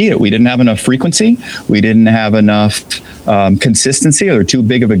repeat it. We didn't have enough frequency. We didn't have enough consistency, or there were too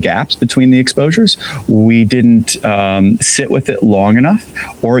big of a gaps between the exposures. We didn't sit with it long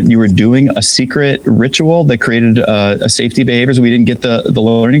enough, or you were doing a secret ritual that created a safety behaviors. We didn't get the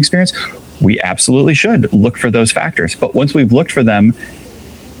learning experience. We absolutely should look for those factors. But once we've looked for them,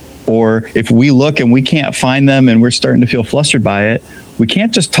 or if we look and we can't find them and we're starting to feel flustered by it, we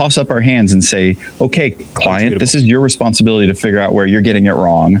can't just toss up our hands and say, okay, client, this is your responsibility to figure out where you're getting it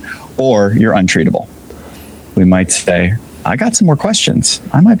wrong, or you're untreatable. We might say, I got some more questions.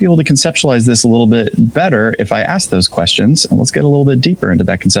 I might be able to conceptualize this a little bit better if I ask those questions, and let's get a little bit deeper into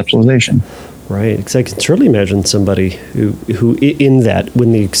that conceptualization. Right, because I can certainly imagine somebody who in that,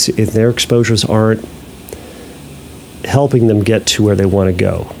 when if their exposures aren't helping them get to where they want to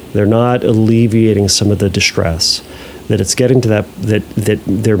go, they're not alleviating some of the distress, that it's getting to that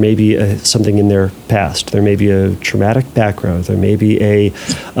there may be something in their past, there may be a traumatic background, there may be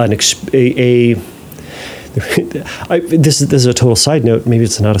this is a total side note. Maybe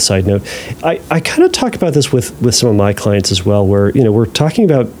it's not a side note. I kind of talk about this with some of my clients as well, where we're talking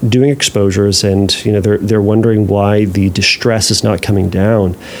about doing exposures, and they're wondering why the distress is not coming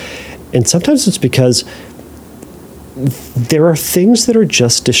down, and sometimes it's because there are things that are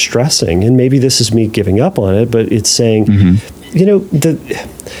just distressing, and maybe this is me giving up on it, but it's saying,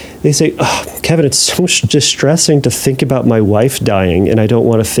 they say, oh, Kevin, it's so distressing to think about my wife dying, and I don't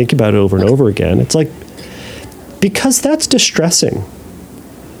want to think about it over and over again. It's like, because that's distressing,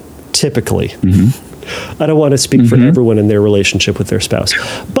 typically. Mm-hmm. I don't want to speak for everyone in their relationship with their spouse,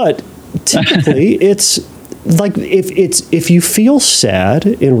 but typically it's like if you feel sad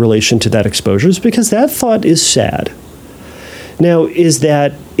in relation to that exposure, it's because that thought is sad. Now, is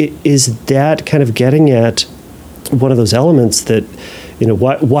that kind of getting at one of those elements that,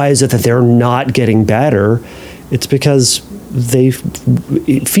 why is it that they're not getting better? It's because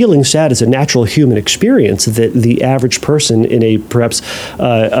feeling sad is a natural human experience that the average person in a not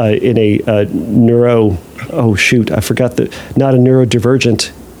a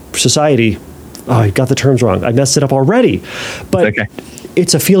neurodivergent society. Oh, I got the terms wrong. I messed it up already. But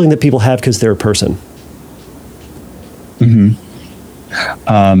it's a feeling that people have because they're a person. Mm-hmm.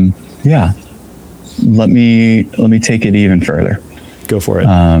 Yeah. Let me take it even further. Go for it.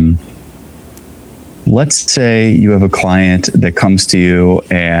 Let's say you have a client that comes to you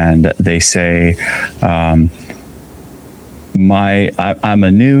and they say, I'm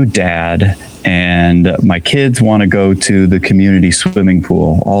a new dad and my kids want to go to the community swimming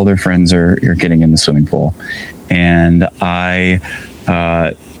pool. All their friends are getting in the swimming pool. And I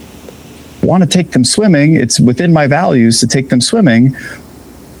want to take them swimming. It's within my values to take them swimming,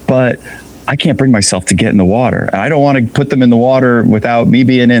 but I can't bring myself to get in the water. I don't want to put them in the water without me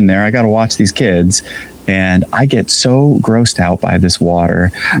being in there. I got to watch these kids. And I get so grossed out by this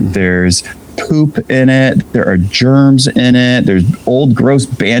water. There's poop in it. There are germs in it. There's old gross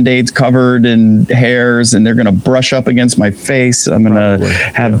Band-Aids covered in hairs, and they're going to brush up against my face. I'm going to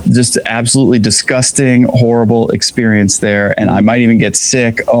have just absolutely disgusting, horrible experience there. And I might even get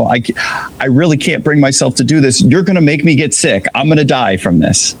sick. Oh, I really can't bring myself to do this. You're going to make me get sick. I'm going to die from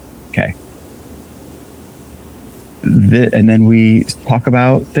this. Okay. and then we talk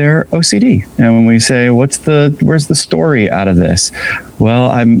about their OCD, and when we say, where's the story out of this? Well,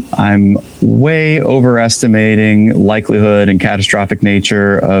 I'm way overestimating likelihood and catastrophic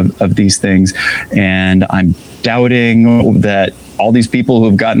nature of these things, and I'm doubting that all these people who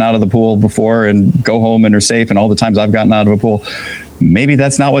have gotten out of the pool before and go home and are safe, and all the times I've gotten out of a pool, maybe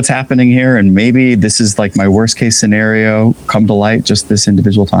that's not what's happening here, and maybe this is like my worst case scenario come to light just this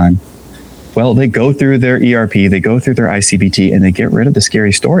individual time. Well, they go through their ERP, they go through their ICBT, and they get rid of the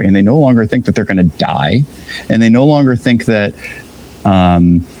scary story, and they no longer think that they're going to die, and they no longer think that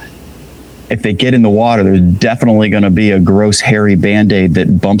if they get in the water, there's definitely going to be a gross hairy Band-Aid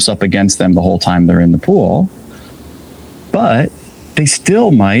that bumps up against them the whole time they're in the pool. But they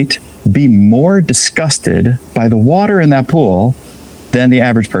still might be more disgusted by the water in that pool than the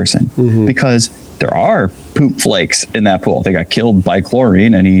average person, because there are poop flakes in that pool. They got killed by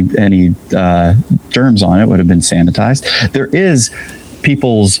chlorine. Any germs on it would have been sanitized. There is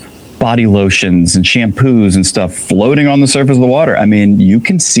people's body lotions and shampoos and stuff floating on the surface of the water. I mean, you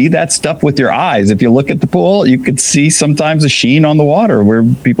can see that stuff with your eyes. If you look at the pool, you could see sometimes a sheen on the water where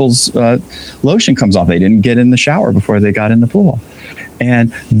people's lotion comes off. They didn't get in the shower before they got in the pool.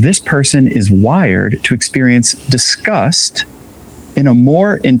 And this person is wired to experience disgust in a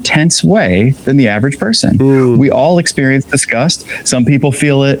more intense way than the average person. We all experience disgust. Some people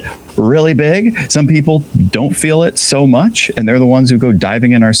feel it really big. Some people don't feel it so much. And they're the ones who go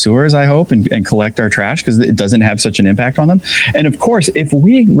diving in our sewers, I hope, and collect our trash because it doesn't have such an impact on them. And of course, if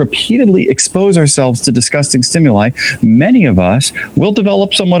we repeatedly expose ourselves to disgusting stimuli, many of us will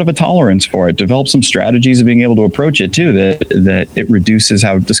develop somewhat of a tolerance for it, develop some strategies of being able to approach it too, that it reduces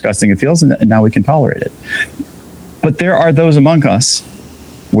how disgusting it feels, and now we can tolerate it. But there are those among us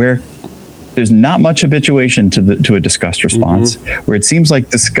where there's not much habituation to a disgust response, where it seems like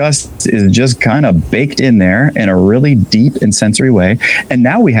disgust is just kind of baked in there in a really deep and sensory way. And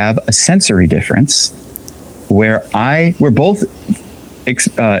now we have a sensory difference where we're both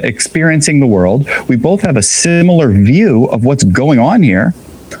experiencing the world. We both have a similar view of what's going on here,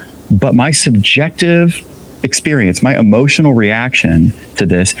 but my subjective experience, my emotional reaction to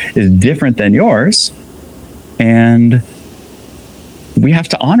this is different than yours. And we have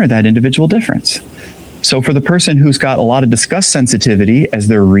to honor that individual difference. So for the person who's got a lot of disgust sensitivity as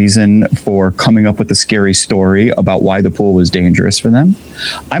their reason for coming up with a scary story about why the pool was dangerous for them,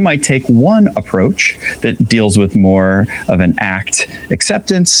 I might take one approach that deals with more of an ACT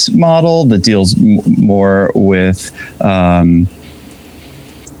acceptance model, that deals more with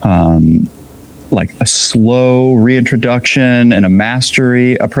like a slow reintroduction and a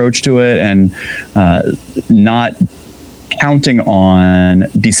mastery approach to it, and not counting on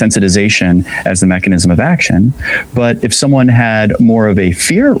desensitization as the mechanism of action. But if someone had more of a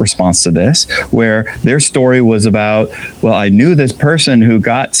fear response to this, where their story was about, well, I knew this person who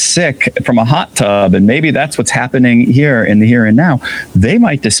got sick from a hot tub, and maybe that's what's happening here in the here and now, they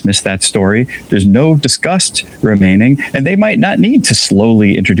might dismiss that story. There's no disgust remaining, and they might not need to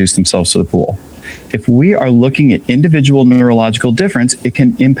slowly introduce themselves to the pool. If we are looking at individual neurological difference, it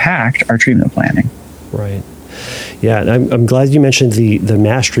can impact our treatment planning. Right. Yeah, and I'm glad you mentioned the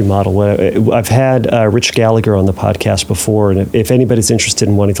mastery model. I've had Rich Gallagher on the podcast before, and if anybody's interested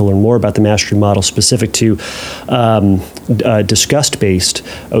in wanting to learn more about the mastery model specific to disgust-based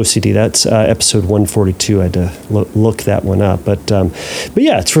OCD, that's episode 142. I had to look that one up. But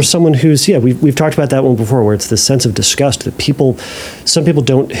yeah, it's for someone who's, we've talked about that one before, where it's the sense of disgust that some people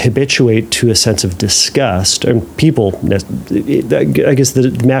don't habituate to a sense of disgust. And people, I guess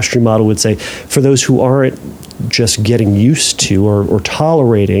the mastery model would say, for those who aren't just getting used to or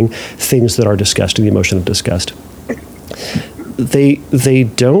tolerating things that are disgusting, the emotion of disgust, they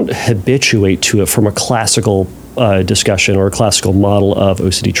don't habituate to it from a classical discussion or a classical model of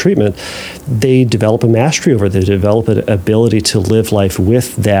OCD treatment. They develop a mastery over it. They develop an ability to live life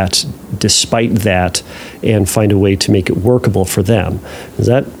with that, despite that, and find a way to make it workable for them. Is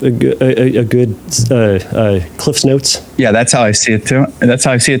that a good Cliff's Notes? Yeah, that's how I see it too.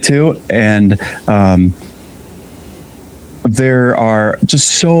 And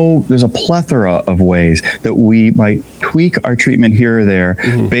there's a plethora of ways that we might tweak our treatment here or there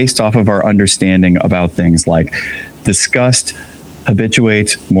based off of our understanding about things like disgust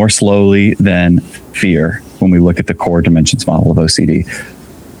habituates more slowly than fear when we look at the core dimensions model of OCD.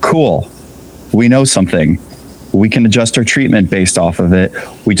 Cool. We know something. We can adjust our treatment based off of it.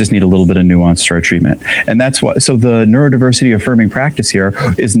 We just need a little bit of nuance to our treatment. And that's why, so the neurodiversity affirming practice here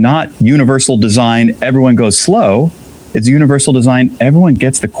is not universal design, everyone goes slow. It's universal design. Everyone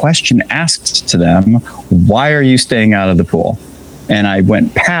gets the question asked to them, why are you staying out of the pool? And I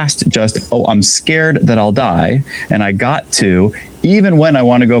went past just, oh, I'm scared that I'll die. And I got to, even when I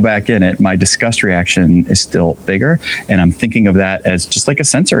want to go back in it, my disgust reaction is still bigger. And I'm thinking of that as just like a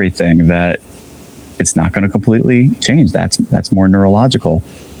sensory thing, that it's not going to completely change. That's more neurological.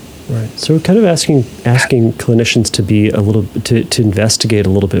 Right. So we're kind of asking clinicians to be a little, to investigate a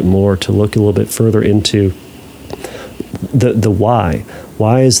little bit more, to look a little bit further into the why.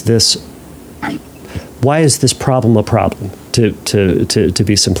 Why is this problem a problem? To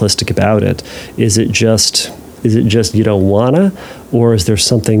be simplistic about it, is it just you don't wanna, or is there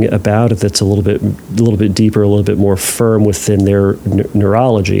something about it that's a little bit deeper, a little bit more firm within their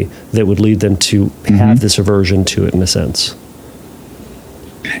neurology that would lead them to have this aversion to it in a sense?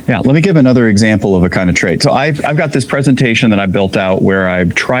 Yeah, let me give another example of a kind of trait. So I've got this presentation that I built out where I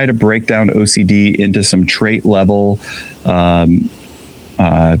try to break down OCD into some trait level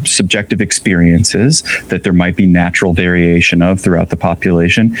subjective experiences that there might be natural variation of throughout the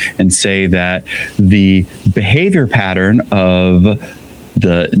population, and say that the behavior pattern of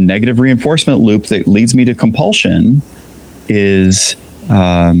the negative reinforcement loop that leads me to compulsion is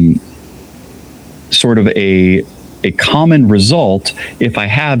sort of a common result if I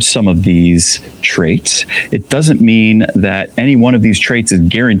have some of these traits. It doesn't mean that any one of these traits is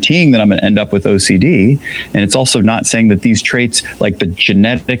guaranteeing that I'm going to end up with OCD. And it's also not saying that these traits, like the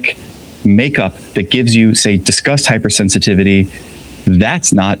genetic makeup that gives you, say, disgust hypersensitivity,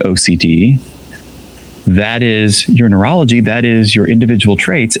 that's not OCD. That is your neurology, that is your individual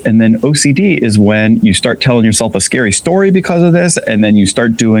traits. And then OCD is when you start telling yourself a scary story because of this, and then you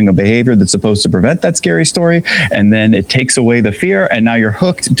start doing a behavior that's supposed to prevent that scary story, and then it takes away the fear, and now you're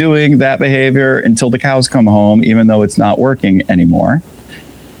hooked doing that behavior until the cows come home, even though it's not working anymore.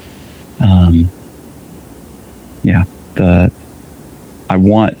 I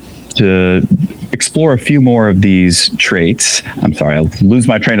want to explore a few more of these traits. I'm sorry, I'll lose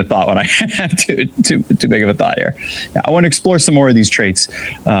my train of thought when I have too big of a thought here. Yeah, I want to explore some more of these traits.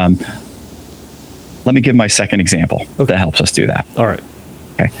 Let me give my second example that helps us do that. All right.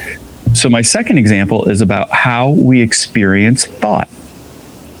 Okay. So my second example is about how we experience thought.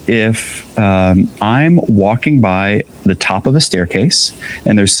 If I'm walking by the top of a staircase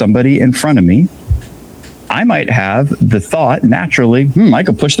and there's somebody in front of me, I might have the thought naturally, I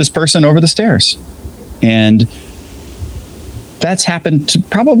could push this person over the stairs. And that's happened to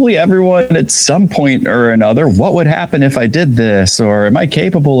probably everyone at some point or another. What would happen if I did this? Or am I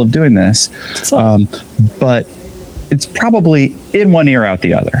capable of doing this? But it's probably in one ear, out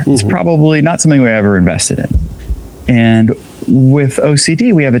the other. It's probably not something we ever invested in. And with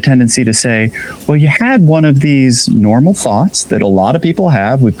OCD, we have a tendency to say, well, you had one of these normal thoughts that a lot of people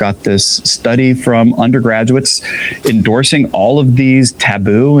have. We've got this study from undergraduates endorsing all of these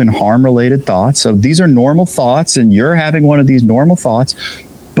taboo and harm-related thoughts. So these are normal thoughts, and you're having one of these normal thoughts,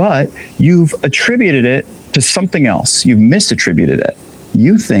 but you've attributed it to something else. You've misattributed it.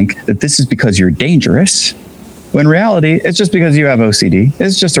 You think that this is because you're dangerous, when in reality, it's just because you have OCD.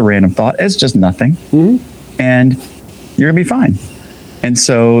 It's just a random thought. It's just nothing. And you're gonna be fine. And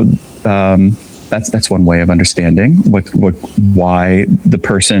so that's one way of understanding why the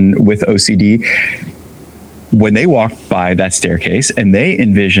person with OCD, when they walk by that staircase and they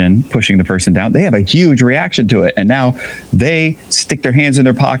envision pushing the person down, they have a huge reaction to it. And now they stick their hands in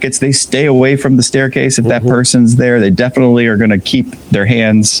their pockets. They stay away from the staircase. If that person's there, they definitely are going to keep their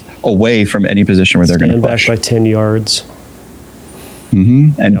hands away from any position where they're going to push. Stand back by 10 yards.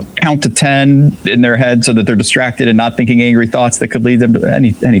 And count to 10 in their head so that they're distracted and not thinking angry thoughts that could lead them to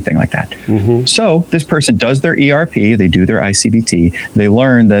anything like that. So this person does their ERP, they do their ICBT, they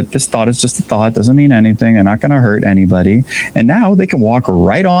learn that this thought is just a thought, doesn't mean anything, they're not going to hurt anybody. And now they can walk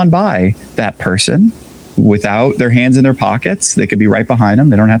right on by that person without their hands in their pockets. They could be right behind them.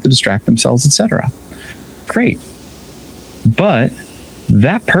 They don't have to distract themselves, etc. Great. But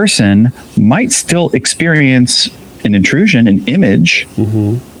that person might still experience an intrusion, an image,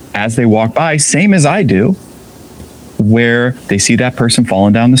 as they walk by, same as I do, where they see that person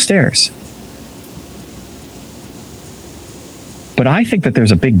falling down the stairs. But I think that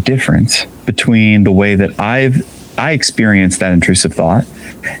there's a big difference between the way that I experience that intrusive thought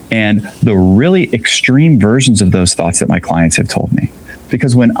and the really extreme versions of those thoughts that my clients have told me.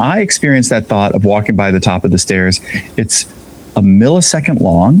 Because when I experience that thought of walking by the top of the stairs, it's a millisecond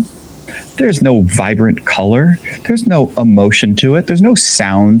long. There's no vibrant color. There's no emotion to it. There's no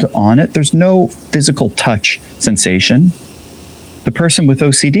sound on it. There's no physical touch sensation. The person with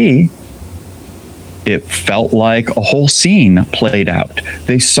OCD, it felt like a whole scene played out.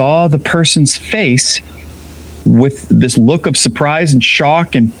 They saw the person's face with this look of surprise and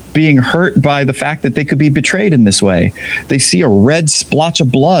shock and being hurt by the fact that they could be betrayed in this way. They see a red splotch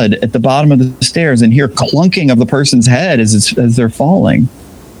of blood at the bottom of the stairs and hear clunking of the person's head as they're falling.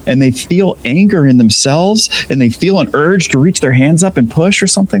 And they feel anger in themselves, and they feel an urge to reach their hands up and push or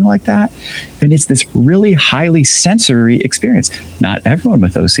something like that. And it's this really highly sensory experience. Not everyone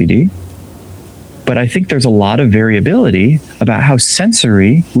with OCD, but I think there's a lot of variability about how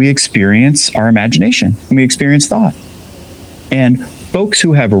sensory we experience our imagination and we experience thought. And folks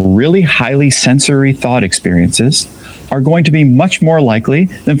who have really highly sensory thought experiences are going to be much more likely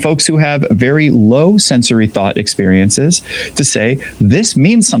than folks who have very low sensory thought experiences to say, this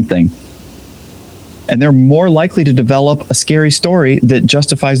means something. And they're more likely to develop a scary story that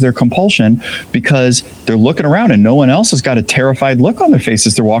justifies their compulsion because they're looking around and no one else has got a terrified look on their face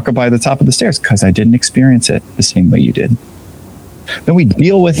as they're walking by the top of the stairs, because I didn't experience it the same way you did. Then we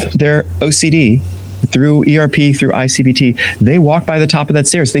deal with their OCD through ERP, through ICBT. They walk by the top of that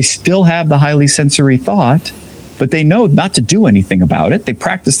stairs. They still have the highly sensory thought, but they know not to do anything about it. They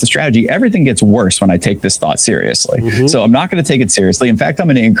practice the strategy. Everything gets worse when I take this thought seriously. So I'm not going to take it seriously. In fact, I'm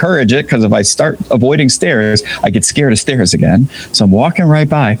going to encourage it, because if I start avoiding stairs, I get scared of stairs again. So I'm walking right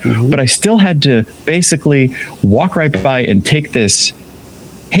by, but I still had to basically walk right by and take this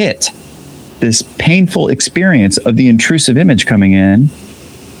hit, this painful experience of the intrusive image coming in.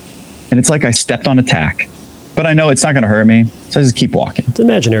 And it's like I stepped on a tack, but I know it's not going to hurt me. So I just keep walking. It's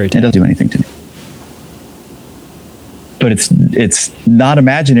imaginary. It doesn't do anything to me. But it's not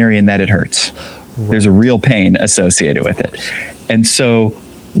imaginary in that it hurts. Right. There's a real pain associated with it. And so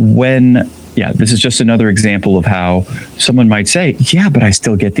this is just another example of how someone might say, yeah, but I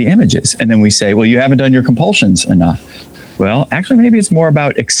still get the images. And then we say, well, you haven't done your compulsions enough. Well, actually, maybe it's more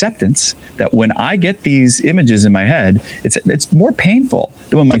about acceptance, that when I get these images in my head, it's more painful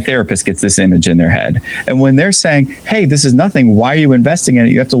than when my therapist gets this image in their head. And when they're saying, hey, this is nothing, why are you investing in it?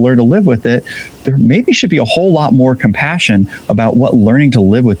 You have to learn to live with it. There maybe should be a whole lot more compassion about what learning to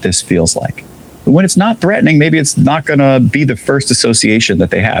live with this feels like. But when it's not threatening, maybe it's not going to be the first association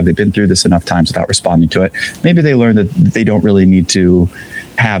that they have. They've been through this enough times without responding to it. Maybe they learn that they don't really need to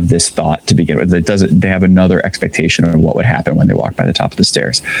have this thought to begin with. They have another expectation of what would happen when they walk by the top of the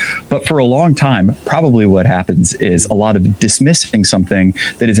stairs. But for a long time, probably what happens is a lot of dismissing something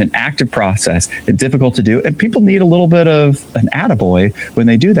that is an active process and difficult to do. And people need a little bit of an attaboy when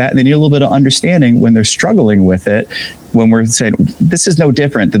they do that. And they need a little bit of understanding when they're struggling with it, when we're saying, this is no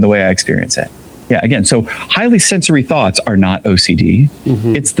different than the way I experience it. Yeah, again, so highly sensory thoughts are not OCD.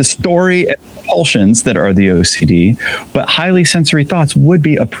 It's the story and compulsions that are the OCD, but highly sensory thoughts would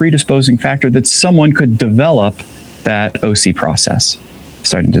be a predisposing factor that someone could develop that OC process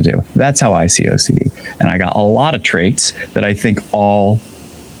starting to do. That's how I see OCD. And I got a lot of traits that I think all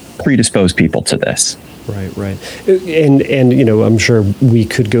predispose people to this. Right. And I'm sure we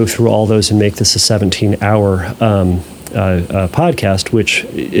could go through all those and make this a 17-hour podcast, which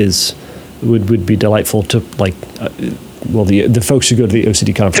would be delightful to the folks who go to the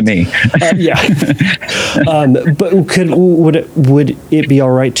OCD conference. To me. But would it be all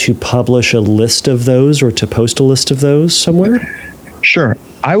right to publish a list of those or to post a list of those somewhere? Sure.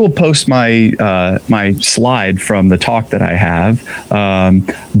 I will post my my slide from the talk that I have,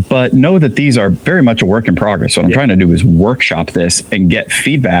 but know that these are very much a work in progress. What I'm trying to do is workshop this and get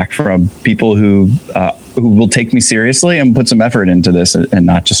feedback from people who will take me seriously and put some effort into this and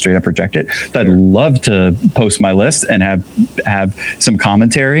not just straight up reject it. So I'd love to post my list and have some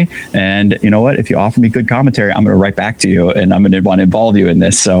commentary. And you know what? If you offer me good commentary, I'm going to write back to you and I'm going to want to involve you in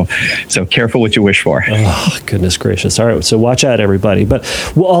this. So careful what you wish for. Oh, goodness gracious. All right. So watch out, everybody. But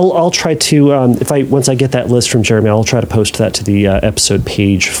I'll try to, once I get that list from Jeremy, I'll try to post that to the episode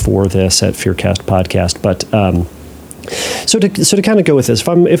page for this at Fearcast Podcast. But, So to kind of go with this,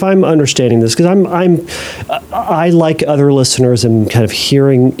 if I'm understanding this, because I like other listeners am kind of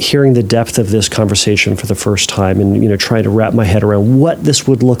hearing the depth of this conversation for the first time, and trying to wrap my head around what this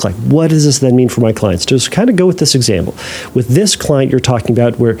would look like. What does this then mean for my clients? Just kind of go with this example. With this client you're talking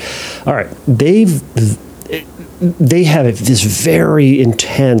about, where, all right, they have this very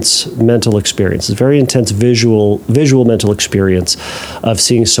intense mental experience, this very intense visual mental experience of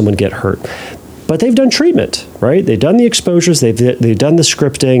seeing someone get hurt. But they've done treatment, right? They've done the exposures, they've done the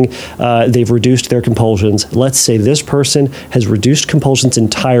scripting, they've reduced their compulsions. Let's say this person has reduced compulsions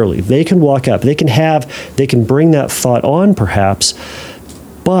entirely. They can walk up, they can bring that thought on perhaps,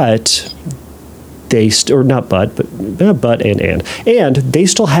 but they they still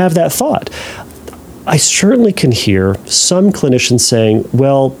have that thought. I certainly can hear some clinicians saying,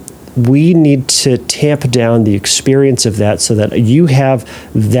 well, we need to tamp down the experience of that so that you have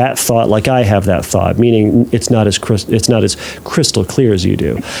that thought like I have that thought, meaning it's not as crystal clear as you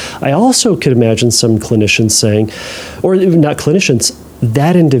do. I also could imagine some clinicians saying, or not clinicians,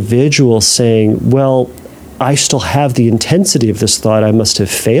 that individual saying, well, I still have the intensity of this thought. I must have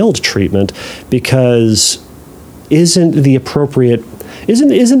failed treatment because isn't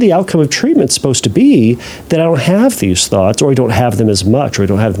the outcome of treatment supposed to be that I don't have these thoughts, or I don't have them as much, or I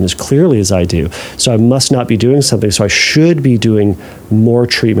don't have them as clearly as I do? So I must not be doing something. So I should be doing more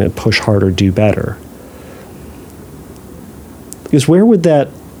treatment, push harder, do better. Because where would that,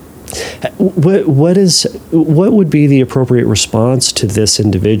 what would be the appropriate response to this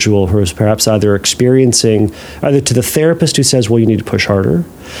individual who is perhaps either experiencing, either to the therapist who says, well, you need to push harder,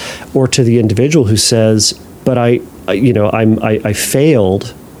 or to the individual who says, but I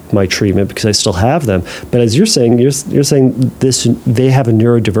failed my treatment because I still have them. But as you're saying this, they have a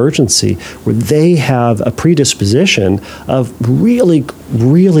neurodivergency where they have a predisposition of really,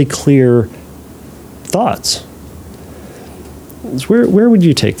 really clear thoughts. Where would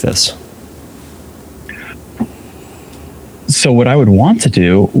you take this? So what I would want to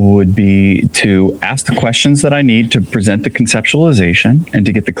do would be to ask the questions that I need to present the conceptualization and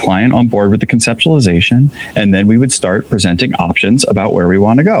to get the client on board with the conceptualization. And then we would start presenting options about where we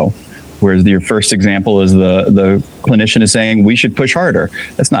want to go. Whereas your first example is the clinician is saying we should push harder.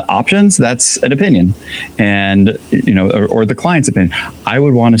 That's not options, that's an opinion. And, or the client's opinion. I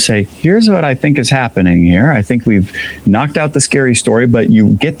would want to say, here's what I think is happening here. I think we've knocked out the scary story, but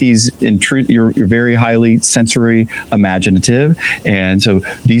you get these, you're very highly sensory imaginative. And so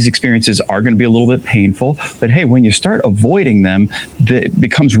these experiences are going to be a little bit painful, but hey, when you start avoiding them, it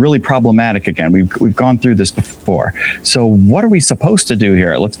becomes really problematic again. We've gone through this before. So what are we supposed to do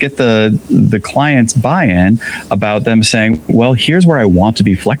here? Let's get the client's buy-in about them saying, well, here's where I want to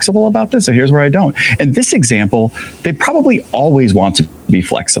be flexible about this, or here's where I don't. In this example, they probably always want to be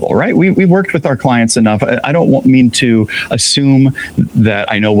flexible, right? We've worked with our clients enough. I don't mean to assume that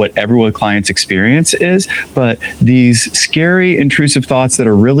I know what every client's experience is, but these scary, intrusive thoughts that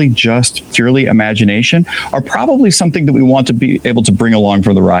are really just purely imagination are probably something that we want to be able to bring along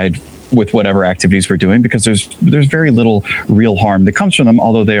for the ride with whatever activities we're doing, because there's very little real harm that comes from them,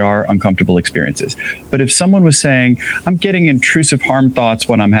 although they are uncomfortable experiences. But if someone was saying, I'm getting intrusive harm thoughts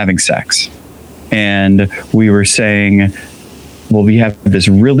when I'm having sex, and we were saying, well, we have this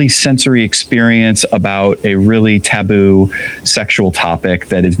really sensory experience about a really taboo sexual topic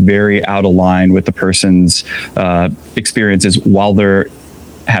that is very out of line with the person's experiences while they're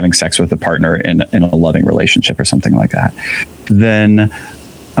having sex with a partner in a loving relationship or something like that, then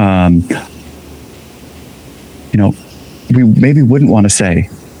we maybe wouldn't want to say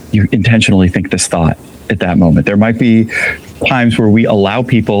you intentionally think this thought at that moment. There might be times where we allow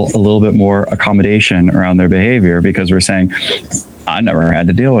people a little bit more accommodation around their behavior because we're saying, I never had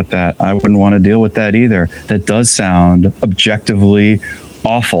to deal with that. I wouldn't want to deal with that either. That does sound objectively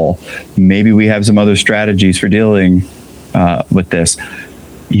awful. Maybe we have some other strategies for dealing with this.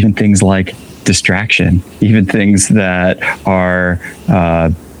 Even things like distraction, even things that are,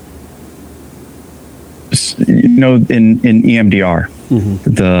 in EMDR,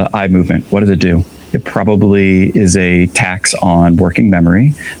 the eye movement, what does it do? It probably is a tax on working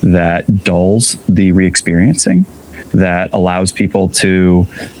memory that dulls the re-experiencing, that allows people to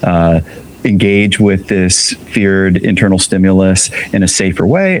engage with this feared internal stimulus in a safer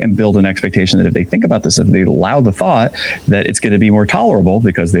way and build an expectation that if they think about this, if they allow the thought, that it's going to be more tolerable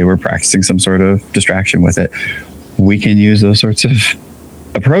because they were practicing some sort of distraction with it. We can use those sorts of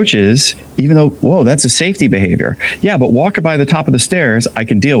approaches, even though, whoa, that's a safety behavior. Yeah, but walking by the top of the stairs, I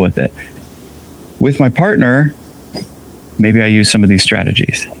can deal with it. With my partner, maybe I use some of these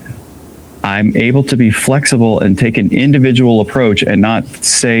strategies. I'm able to be flexible and take an individual approach and not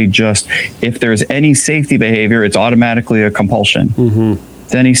say just, if there's any safety behavior, it's automatically a compulsion.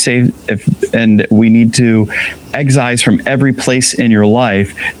 And we need to excise from every place in your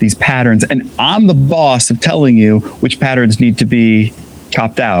life these patterns. And I'm the boss of telling you which patterns need to be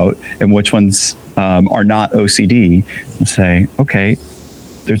chopped out and which ones are not OCD. And say, okay,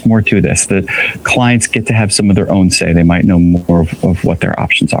 there's more to this. The clients get to have some of their own say. They might know more of what their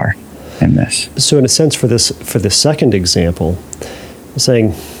options are in this. So in a sense, for this second example,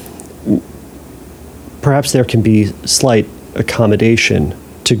 saying perhaps there can be slight accommodation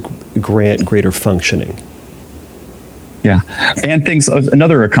to grant greater functioning. Yeah. And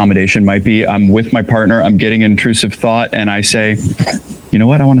another accommodation might be, I'm with my partner, I'm getting an intrusive thought, and I say, you know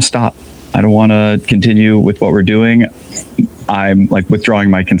what, I want to stop. I don't want to continue with what we're doing. I'm like withdrawing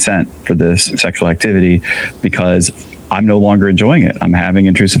my consent for this sexual activity because I'm no longer enjoying it. I'm having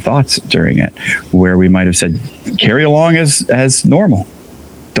intrusive thoughts during it, where we might have said, carry along as normal.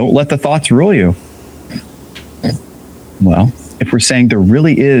 Don't let the thoughts rule you. Well, if we're saying there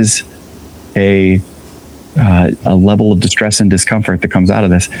really is a level of distress and discomfort that comes out of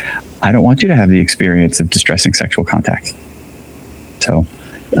this, I don't want you to have the experience of distressing sexual contact. So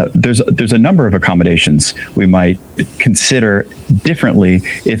there's a number of accommodations we might consider differently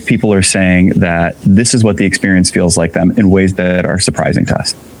if people are saying that this is what the experience feels like them in ways that are surprising to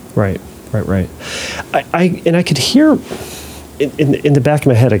us. Right. I could hear in the back of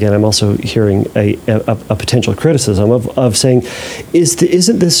my head, again, I'm also hearing a potential criticism of saying, is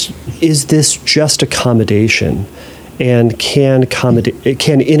this just accommodation? And can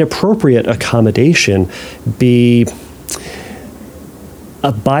inappropriate accommodation be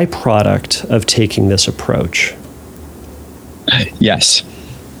a byproduct of taking this approach? Yes,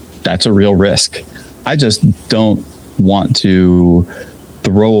 that's a real risk. I just don't want to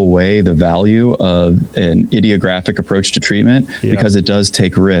throw away the value of an idiographic approach to treatment because it does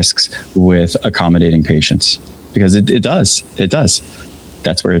take risks with accommodating patients, because it does.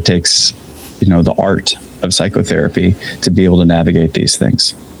 That's where it takes, the art of psychotherapy to be able to navigate these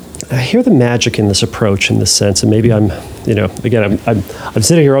things. I hear the magic in this approach in this sense, and maybe I'm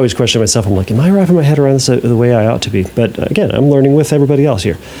sitting here always questioning myself. I'm like, am I wrapping my head around this the way I ought to be? But again, I'm learning with everybody else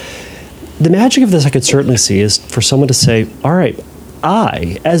here. The magic of this I could certainly see is for someone to say, all right,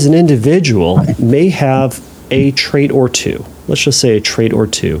 I, as an individual, may have a trait or two. Let's just say a trait or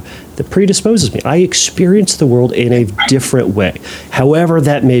two that predisposes me. I experience the world in a different way, however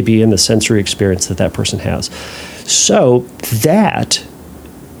that may be in the sensory experience that person has. So that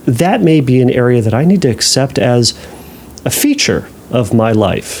may be an area that I need to accept as a feature of my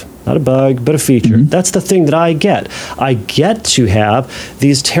life. Not a bug, but a feature. Mm-hmm. That's the thing that I get. I get to have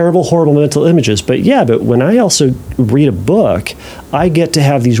these terrible, horrible mental images. But when I also read a book, I get to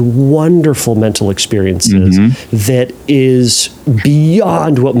have these wonderful mental experiences that is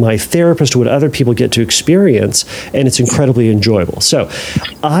beyond what my therapist or what other people get to experience, and it's incredibly enjoyable. So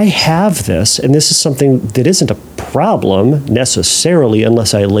I have this, and this is something that isn't a problem necessarily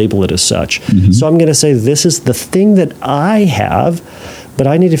unless I label it as such. Mm-hmm. So I'm going to say this is the thing that I have, but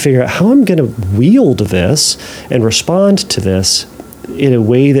I need to figure out how I'm going to wield this and respond to this in a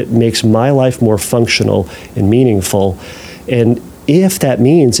way that makes my life more functional and meaningful. And if that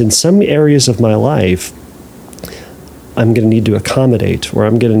means in some areas of my life, I'm going to need to accommodate, or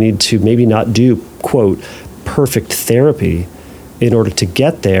I'm going to need to maybe not do, quote, perfect therapy in order to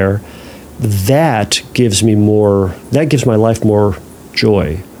get there, that gives my life more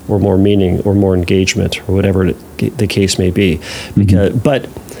joy, or more meaning, or more engagement, or whatever the case may be. Because, but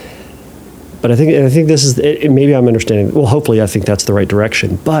I think this is, maybe I'm understanding, well, hopefully I think that's the right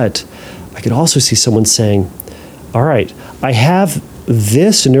direction. But I could also see someone saying, all right, I have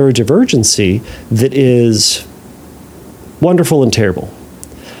this neurodivergency that is wonderful and terrible.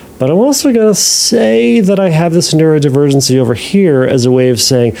 But I'm also going to say that I have this neurodivergency over here as a way of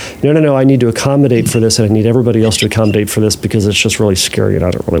saying, no, I need to accommodate for this, and I need everybody else to accommodate for this because it's just really scary and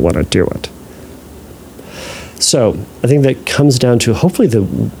I don't really want to do it. So I think that comes down to hopefully the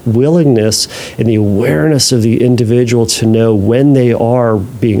willingness and the awareness of the individual to know when they are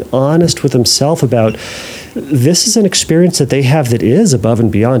being honest with themselves about this is an experience that they have that is above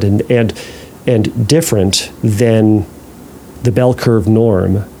and beyond and different than the bell curve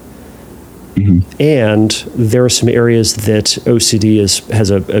norm. Mm-hmm. And there are some areas that OCD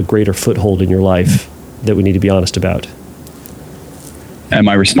has a greater foothold in your life that we need to be honest about. And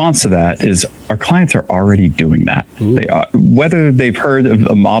my response to that is our clients are already doing that. They are, whether they've heard of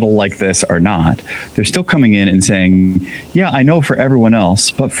a model like this or not, they're still coming in and saying, yeah, I know for everyone else,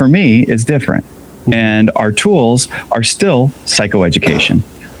 but for me, it's different. Mm-hmm. And our tools are still psychoeducation.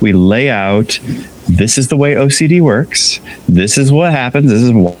 We lay out, this is the way OCD works. This is what happens. This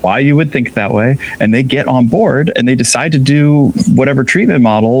is why you would think that way. And they get on board and they decide to do whatever treatment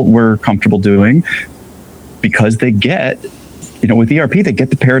model we're comfortable doing because they get, with ERP, they get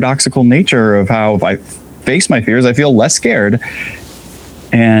the paradoxical nature of how if I face my fears, I feel less scared.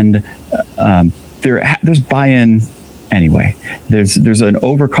 And there's buy-in anyway. There's an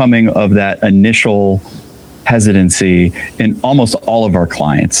overcoming of that initial hesitancy in almost all of our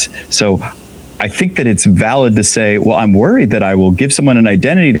clients. So I think that it's valid to say, well, I'm worried that I will give someone an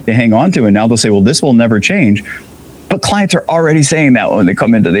identity to hang on to, and now they'll say, well, this will never change. But clients are already saying that when they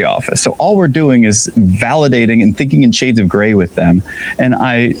come into the office. So all we're doing is validating and thinking in shades of gray with them. And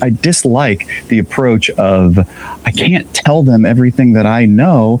I dislike the approach of, I can't tell them everything that I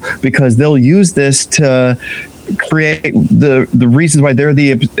know because they'll use this to create the reasons why they're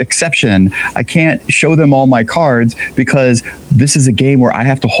the exception. I can't show them all my cards because this is a game where I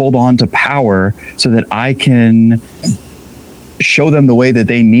have to hold on to power so that I can show them the way that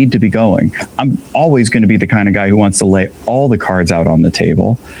they need to be going. I'm always going to be the kind of guy who wants to lay all the cards out on the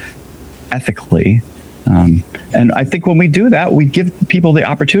table ethically. And I think when we do that, we give people the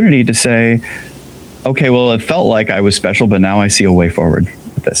opportunity to say, okay, well, it felt like I was special, but now I see a way forward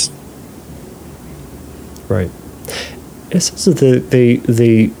with this. Right. It says that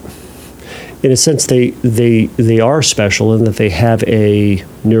they in a sense, they are special in that they have a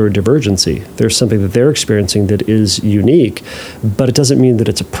neurodivergency. There's something that they're experiencing that is unique, but it doesn't mean that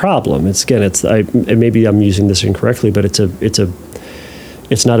it's a problem. Maybe I'm using this incorrectly, but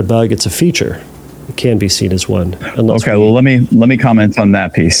it's not a bug. It's a feature. It can be seen as one. Okay. Well, let me comment on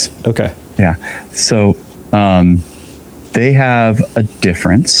that piece. Okay. Yeah. So they have a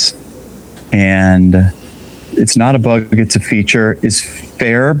difference, and it's not a bug, it's a feature, is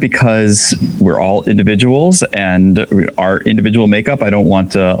fair because we're all individuals and our individual makeup. I don't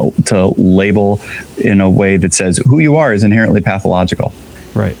want to label in a way that says who you are is inherently pathological.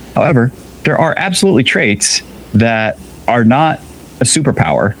 Right. However, there are absolutely traits that are not a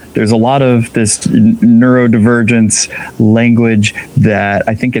superpower. There's a lot of this neurodivergence language that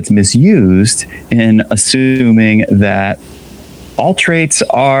I think gets misused in assuming that all traits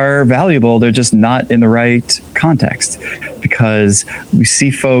are valuable. They're just not in the right context, because we see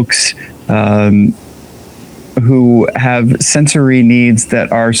folks who have sensory needs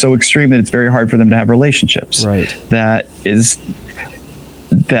that are so extreme that it's very hard for them to have relationships. Right. That is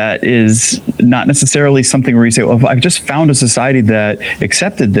not necessarily something where you say, well, if I've just found a society that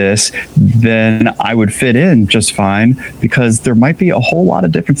accepted this, then I would fit in just fine, because there might be a whole lot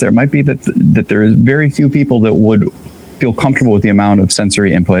of difference. There might be that there is very few people that would feel comfortable with the amount of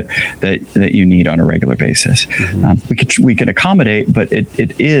sensory input that you need on a regular basis. Mm-hmm. We can accommodate, but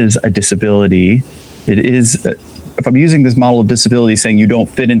it is a disability. It is, if I'm using this model of disability saying you don't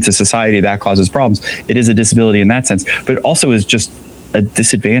fit into society, that causes problems, it is a disability in that sense, but it also is just a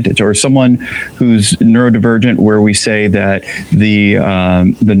disadvantage. Or someone who's neurodivergent, where we say that the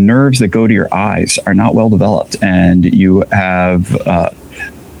nerves that go to your eyes are not well developed, and you have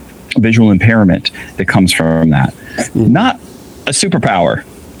visual impairment that comes from that. Mm-hmm. Not a superpower.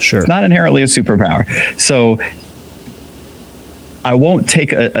 Sure. It's not inherently a superpower. So I won't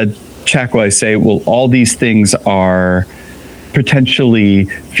take a check where I say, well, all these things are potentially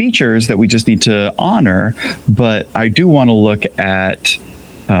features that we just need to honor, but I do want to look at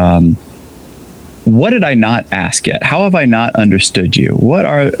what did I not ask yet? How have I not understood you? What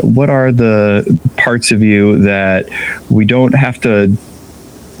are the parts of you that we don't have to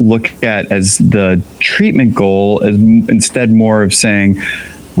look at as the treatment goal, as instead more of saying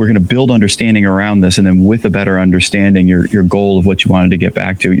we're going to build understanding around this, and then with a better understanding, your goal of what you wanted to get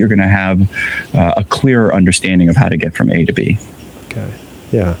back to, you're going to have a clearer understanding of how to get from A to B. Okay.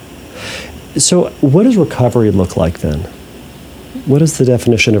 Yeah. So what does recovery look like then? What does the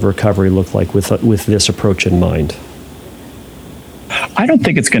definition of recovery look like with this approach in mind? I don't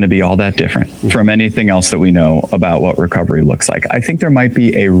think it's going to be all that different from anything else that we know about what recovery looks like. I think there might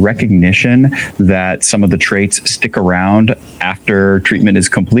be a recognition that some of the traits stick around after treatment is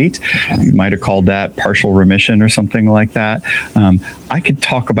complete. You might have called that partial remission or something like that. I could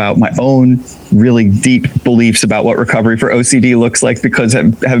talk about my own really deep beliefs about what recovery for OCD looks like, because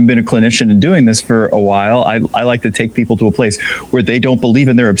having been a clinician and doing this for a while, I like to take people to a place where they don't believe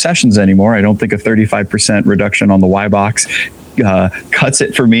in their obsessions anymore. I don't think a 35% reduction on the Y box cuts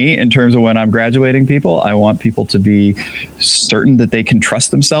it for me in terms of when I'm graduating people. I want people to be certain that they can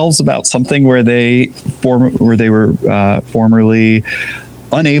trust themselves about something where they were formerly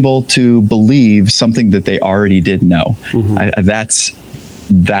unable to believe something that they already did know. Mm-hmm.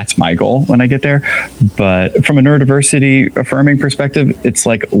 That's my goal when I get there. But from a neurodiversity affirming perspective, it's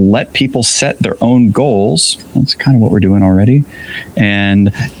like, let people set their own goals. That's kind of what we're doing already.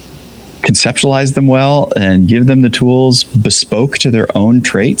 And conceptualize them well and give them the tools bespoke to their own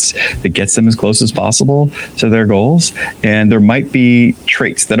traits that gets them as close as possible to their goals. And there might be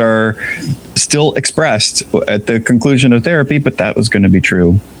traits that are still expressed at the conclusion of therapy, but that was going to be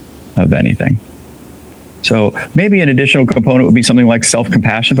true of anything. So maybe an additional component would be something like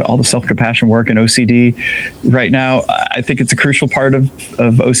self-compassion, but all the self-compassion work in OCD right now, I think it's a crucial part of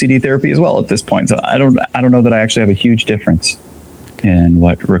OCD therapy as well at this point. So I don't know that I actually have a huge difference in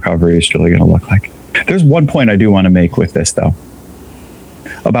what recovery is really going to look like. There's one point I do want to make with this, though,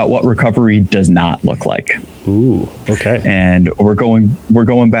 about what recovery does not look like. Ooh, okay. And we're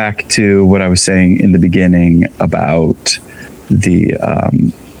going back to what I was saying in the beginning about the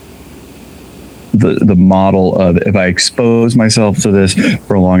the model of, if I expose myself to this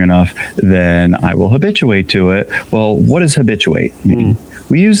for long enough, then I will habituate to it. Well, what does habituate mean?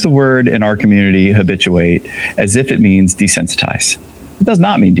 We use the word in our community, habituate, as if it means desensitize. It does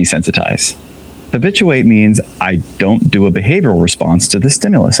not mean desensitize. Habituate means I don't do a behavioral response to the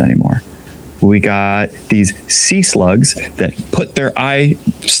stimulus anymore. We got these sea slugs that put their eye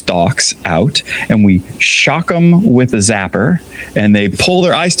stalks out, and we shock them with a zapper, and they pull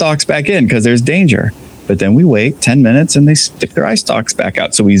their eye stalks back in because there's danger. But then we wait 10 minutes and they stick their eye stalks back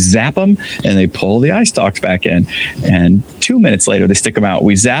out. So we zap them and they pull the eye stalks back in. And 2 minutes later, they stick them out.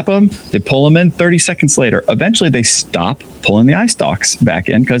 We zap them, they pull them in 30 seconds later. Eventually, they stop pulling the eye stalks back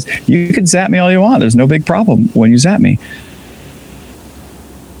in because you can zap me all you want. There's no big problem when you zap me.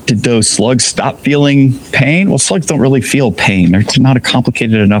 Did those slugs stop feeling pain? Well, slugs don't really feel pain. They're not a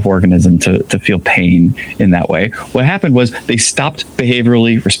complicated enough organism to feel pain in that way. What happened was they stopped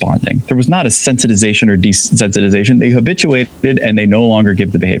behaviorally responding. There was not a sensitization or desensitization. They habituated and they no longer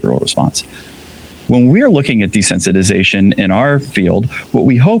give the behavioral response. When we're looking at desensitization in our field, what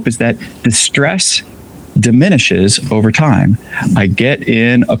we hope is that the stress diminishes over time. I get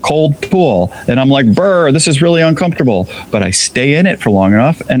in a cold pool and I'm like, brr, this is really uncomfortable, but I stay in it for long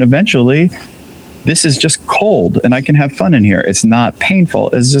enough and eventually this is just cold and I can have fun in here. It's not painful,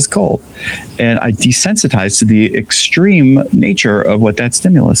 it's just cold. And I desensitize to the extreme nature of what that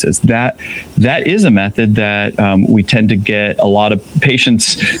stimulus is. That is a method that we tend to get a lot of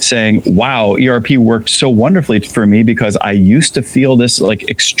patients saying, wow, ERP worked so wonderfully for me because I used to feel this like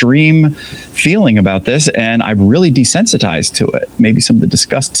extreme feeling about this and I've really desensitized to it. Maybe some of the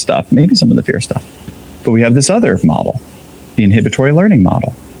disgust stuff, maybe some of the fear stuff. But we have this other model, the inhibitory learning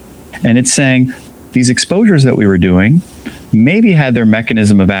model. And it's saying, these exposures that we were doing maybe had their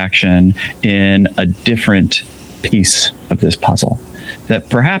mechanism of action in a different piece of this puzzle. That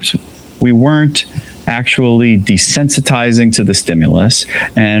perhaps we weren't actually desensitizing to the stimulus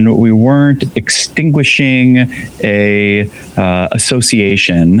and we weren't extinguishing a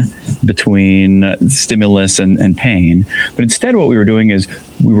association between stimulus and pain, but instead what we were doing is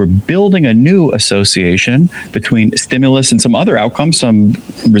we were building a new association between stimulus and some other outcome, some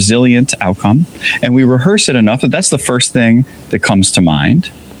resilient outcome, and we rehearse it enough that that's the first thing that comes to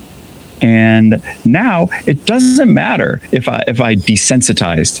mind. And now it doesn't matter if I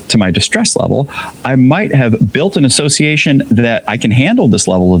desensitized to my distress level. I might have built an association that I can handle this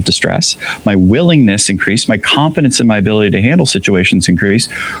level of distress. My willingness increased, my confidence in my ability to handle situations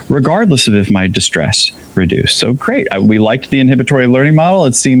increased, regardless of if my distress reduced. So great. We liked the inhibitory learning model.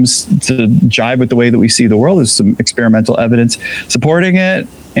 It seems to jive with the way that we see the world. There's some experimental evidence supporting it.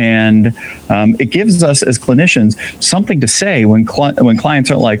 And it gives us as clinicians something to say when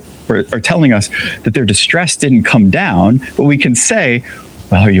clients are telling us that their distress didn't come down, but we can say,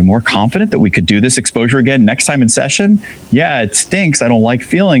 well, are you more confident that we could do this exposure again next time in session? Yeah, it stinks. I don't like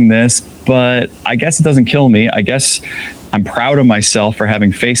feeling this, but I guess it doesn't kill me. I guess I'm proud of myself for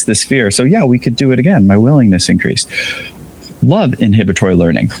having faced this fear. So yeah, we could do it again. My willingness increased. Love inhibitory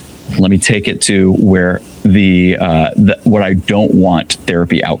learning. Let me take it to where what I don't want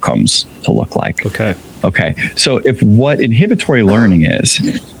therapy outcomes to look like. Okay. So if what inhibitory learning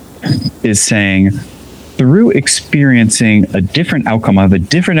is saying through experiencing a different outcome, I have a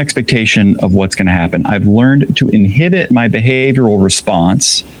different expectation of what's going to happen. I've learned to inhibit my behavioral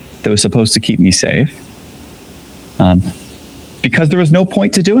response that was supposed to keep me safe because there was no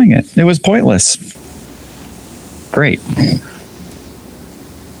point to doing it. It was pointless. Great.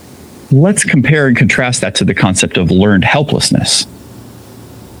 Let's compare and contrast that to the concept of learned helplessness.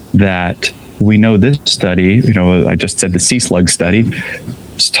 That we know this study, I just said the sea slug study.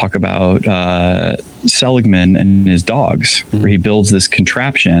 Let's talk about Seligman and his dogs, where he builds this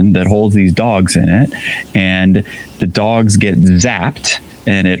contraption that holds these dogs in it, and the dogs get zapped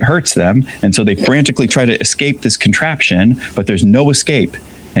and it hurts them. And so they frantically try to escape this contraption, but there's no escape.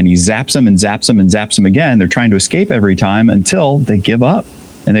 And he zaps them and zaps them and zaps them again. They're trying to escape every time until they give up.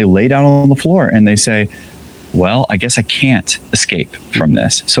 And they lay down on the floor and they say, well, I guess I can't escape from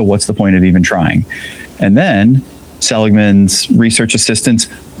this. So what's the point of even trying? And then Seligman's research assistants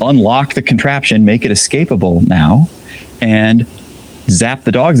unlock the contraption, make it escapable now, and zap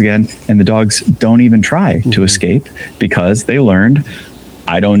the dogs again. And the dogs don't even try to escape because they learned,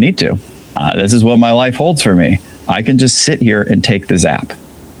 I don't need to. This is what my life holds for me. I can just sit here and take the zap.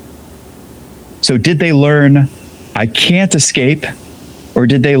 So did they learn, I can't escape? Or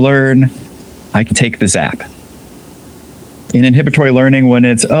did they learn, I can take the zap? In inhibitory learning, when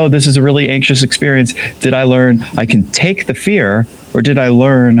it's, oh, this is a really anxious experience, did I learn I can take the fear? Or did I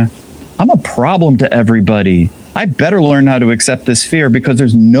learn I'm a problem to everybody I better learn how to accept this fear because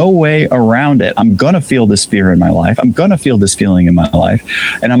there's no way around it. I'm going to feel this fear in my life. I'm going to feel this feeling in my life.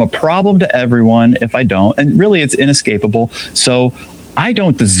 And I'm a problem to everyone if I don't. And really, it's inescapable. So I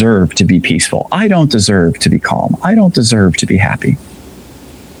don't deserve to be peaceful. I don't deserve to be calm. I don't deserve to be happy.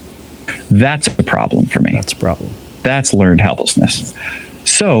 That's a problem for me. That's a problem. That's learned helplessness.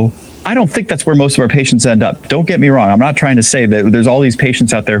 So I don't think that's where most of our patients end up. Don't get me wrong. I'm not trying to say that there's all these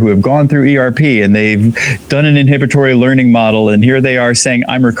patients out there who have gone through ERP and they've done an inhibitory learning model and here they are saying,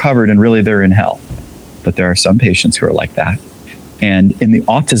 I'm recovered, and really they're in hell. But there are some patients who are like that. And in the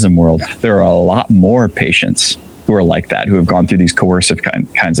autism world, there are a lot more patients who are like that, who have gone through these coercive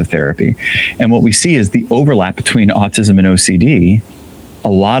kinds of therapy. And what we see is the overlap between autism and OCD. A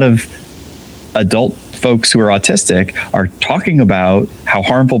lot of adult folks who are autistic are talking about how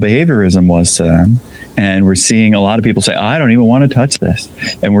harmful behaviorism was to them. And we're seeing a lot of people say, I don't even want to touch this.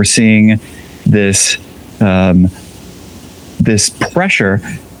 And we're seeing this, this pressure.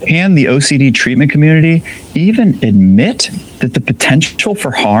 Can the OCD treatment community even admit that the potential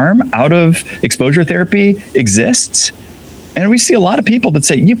for harm out of exposure therapy exists? And we see a lot of people that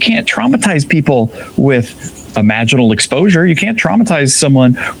say, you can't traumatize people with imaginal exposure. You can't traumatize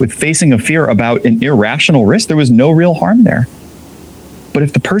someone with facing a fear about an irrational risk. There was no real harm there. But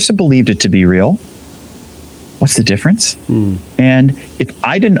if the person believed it to be real, what's the difference? And if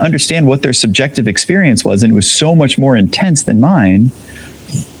I didn't understand what their subjective experience was, and it was so much more intense than mine,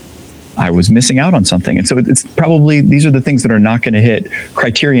 I was missing out on something. And so it's probably, these are the things that are not going to hit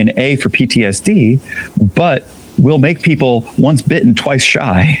criterion A for PTSD, but will make people once bitten, twice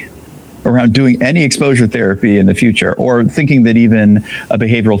shy around doing any exposure therapy in the future, or thinking that even a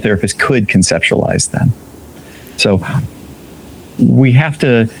behavioral therapist could conceptualize them. So we have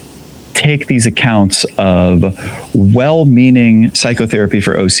to take these accounts of well-meaning psychotherapy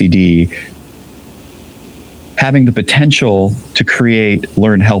for OCD having the potential to create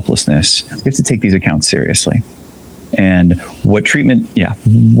learned helplessness. We have to take these accounts seriously. And what treatment,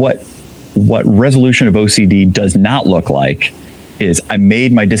 what resolution of OCD does not look like is I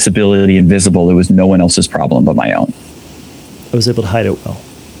made my disability invisible. It was no one else's problem but my own. I was able to hide it well.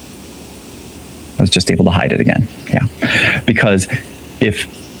 I was just able to hide it again. Yeah. Because if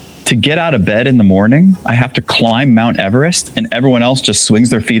to get out of bed in the morning, I have to climb Mount Everest and everyone else just swings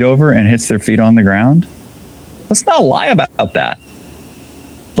their feet over and hits their feet on the ground, let's not lie about that.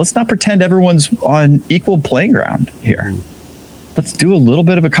 Let's not pretend everyone's on equal playing ground here. Let's do a little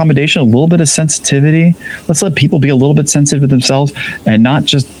bit of accommodation, a little bit of sensitivity. Let's let people be a little bit sensitive to themselves and not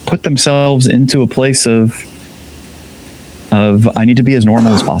just put themselves into a place of I need to be as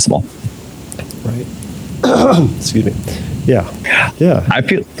normal as possible. Right. Excuse me. Yeah. I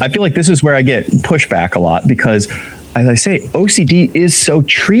feel like this is where I get pushback a lot because, as I say, OCD is so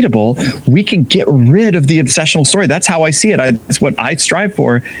treatable. We can get rid of the obsessional story. That's how I see it. It's what I strive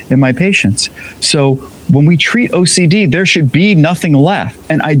for in my patients. So when we treat OCD, there should be nothing left.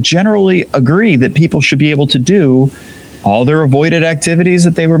 And I generally agree that people should be able to do all their avoided activities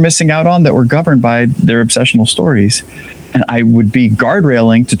that they were missing out on that were governed by their obsessional stories. And I would be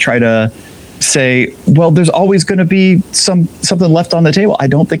guardrailing to try to say, well, there's always going to be something left on the table. I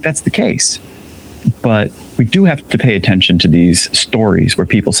don't think that's the case. But we do have to pay attention to these stories where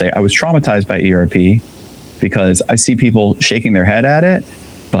people say, I was traumatized by ERP because I see people shaking their head at it,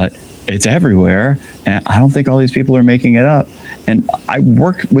 but it's everywhere. And I don't think all these people are making it up. And I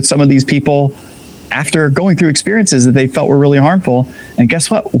work with some of these people after going through experiences that they felt were really harmful. And guess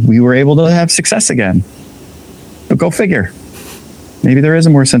what? We were able to have success again. But go figure. Maybe there is a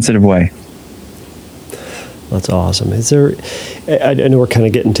more sensitive way. That's awesome. Is there? I know we're kind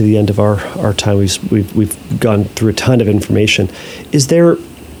of getting to the end of our time. We've gone through a ton of information. Is there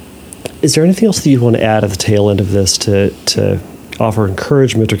anything else that you want to add at the tail end of this to offer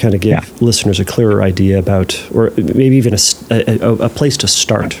encouragement or kind of give listeners a clearer idea about, or maybe even a place to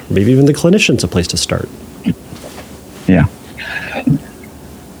start, maybe even the clinicians a place to start? Yeah.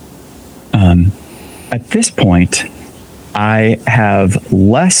 At this point, I have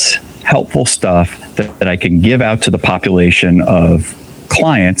less helpful stuff that I can give out to the population of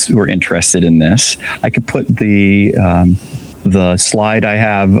clients who are interested in this. I could put the slide I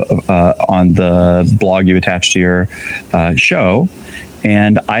have on the blog you attach to your show.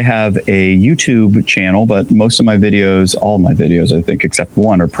 And I have a YouTube channel, but most of my videos, all of my videos, I think, except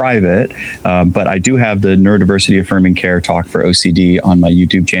one, are private. But I do have the Neurodiversity Affirming Care Talk for OCD on my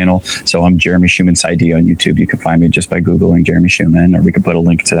YouTube channel. So I'm Jeremy Shuman PsyD on YouTube. You can find me just by Googling Jeremy Shuman, or we can put a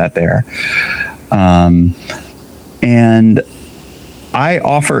link to that there. And I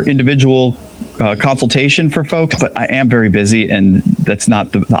offer individual consultation for folks, but I am very busy, and that's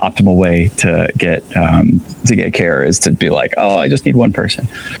not the optimal way to get care, is to be like, oh, I just need one person.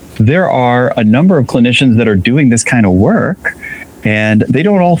 There are a number of clinicians that are doing this kind of work, and they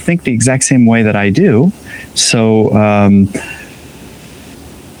don't all think the exact same way that I do. So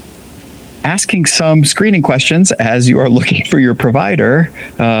asking some screening questions as you are looking for your provider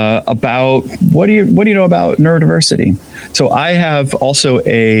about what do you know about neurodiversity. So I have also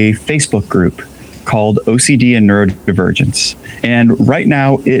a Facebook group called OCD and Neurodivergence, and right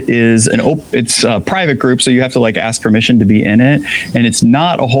now it is it's a private group, so you have to like ask permission to be in it, and it's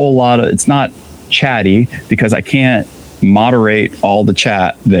not a whole lot of, it's not chatty because I can't moderate all the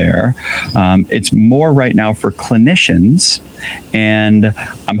chat there. It's more right now for clinicians, and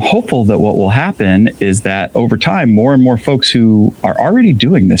I'm hopeful that what will happen is that over time, more and more folks who are already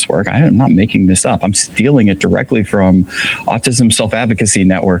doing this work, I'm not making this up, I'm stealing it directly from Autism Self-Advocacy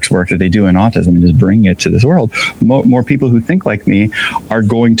Network's work that they do in autism and just bringing it to this world. More people who think like me are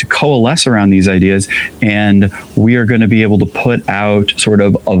going to coalesce around these ideas, and we are going to be able to put out sort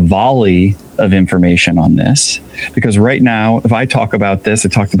of a volley of information on this. Because right now, if I talk about this, I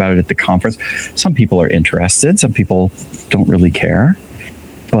talked about it at the conference, some people are interested, some people don't really care.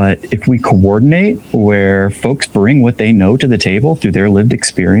 But if we coordinate where folks bring what they know to the table through their lived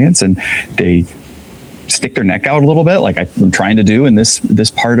experience, and they stick their neck out a little bit, like I'm trying to do in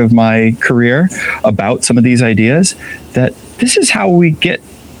this part of my career about some of these ideas, that this is how we get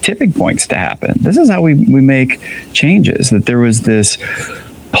tipping points to happen. This is how we make changes. That there was this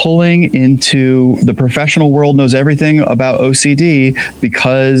pulling into the professional world knows everything about OCD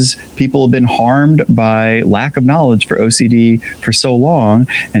because people have been harmed by lack of knowledge for OCD for so long.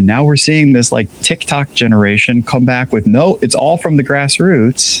 And now we're seeing this like TikTok generation come back with, no, it's all from the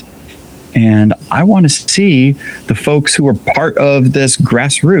grassroots. And I want to see the folks who are part of this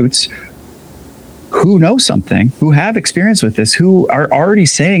grassroots who know something, who have experience with this, who are already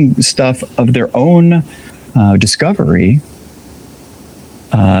saying stuff of their own discovery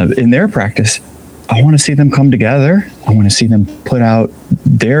in their practice. I want to see them come together. I want to see them put out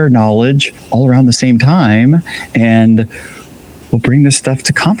their knowledge all around the same time, and we'll bring this stuff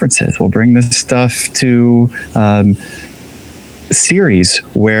to conferences. We'll bring this stuff to series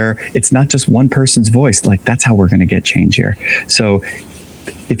where it's not just one person's voice. Like, that's how we're going to get change here. So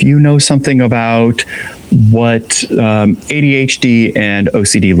if you know something about what ADHD and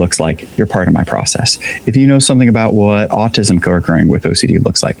OCD looks like, you're part of my process. If you know something about what autism co-occurring with OCD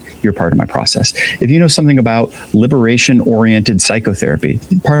looks like, you're part of my process. If you know something about liberation-oriented psychotherapy,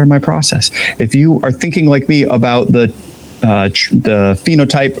 you're part of my process. If you are thinking like me about the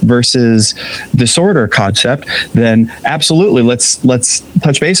phenotype versus disorder concept, then absolutely, let's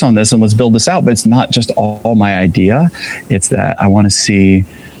touch base on this and let's build this out. But it's not just all my idea. It's that I want to see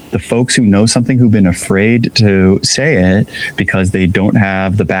the folks who know something, who've been afraid to say it because they don't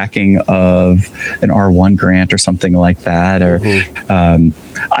have the backing of an R1 grant or something like that. Or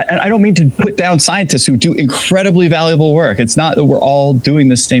I don't mean to put down scientists who do incredibly valuable work. It's not that we're all doing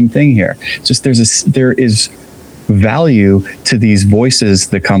the same thing here. It's just there is value to these voices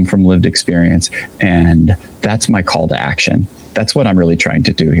that come from lived experience, and that's my call to action. That's what I'm really trying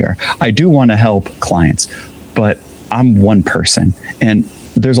to do here. I do want to help clients, but I'm one person, and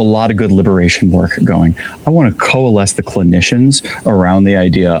there's a lot of good liberation work going. I want to coalesce the clinicians around the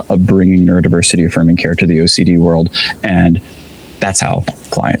idea of bringing neurodiversity affirming care to the OCD world, and that's how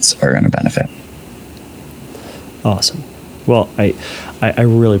clients are going to benefit. Awesome. Well, I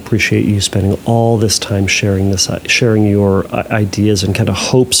really appreciate you spending all this time sharing your ideas and kind of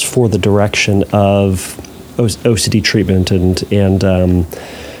hopes for the direction of OCD treatment and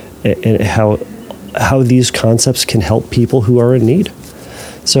how these concepts can help people who are in need.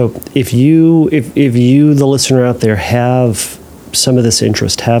 So if you, the listener out there, have some of this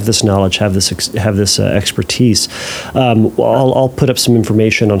interest, have this knowledge, have this expertise, I'll put up some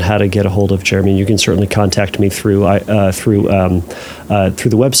information on how to get a hold of Jeremy. You can certainly contact me through the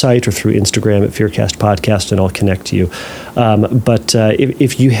website or through Instagram at Fearcast Podcast, and I'll connect to you. But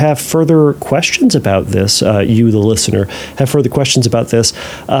if you have further questions about this, you, the listener, have further questions about this,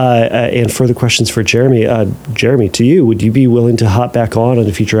 and further questions for Jeremy, to you, would you be willing to hop back on a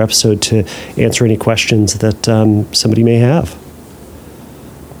future episode to answer any questions that somebody may have?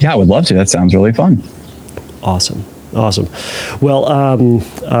 Yeah, I would love to. That sounds really fun. Awesome. Well,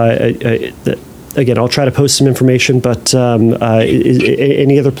 again, I'll try to post some information, but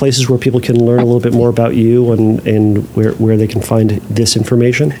any other places where people can learn a little bit more about you and where they can find this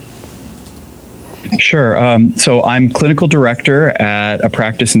information? Sure. So I'm clinical director at a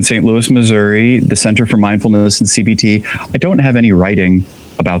practice in St. Louis, Missouri, the Center for Mindfulness and CBT. I don't have any writing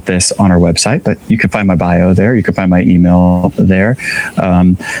about this on our website, but you can find my bio there. You can find my email there.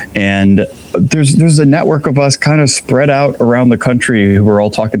 And there's a network of us kind of spread out around the country who are all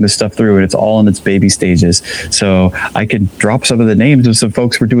talking this stuff through, and it's all in its baby stages. So I could drop some of the names of some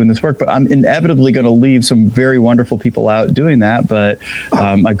folks who are doing this work, but I'm inevitably going to leave some very wonderful people out doing that. But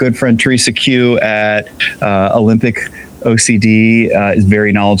my good friend Teresa Q at Olympic OCD is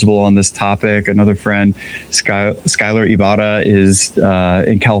very knowledgeable on this topic. Another friend, Skylar Ibarra, is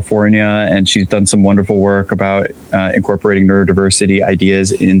in California, and she's done some wonderful work about incorporating neurodiversity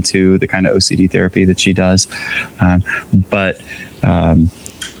ideas into the kind of OCD therapy that she does.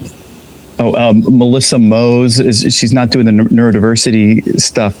 Melissa Mose she's not doing the neurodiversity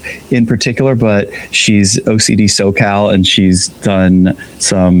stuff in particular, but she's OCD SoCal, and she's done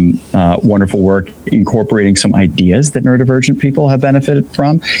some wonderful work incorporating some ideas that neurodivergent people have benefited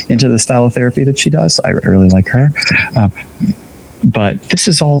from into the style of therapy that she does. I really like her. But this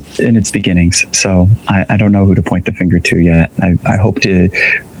is all in its beginnings, so I don't know who to point the finger to yet. I hope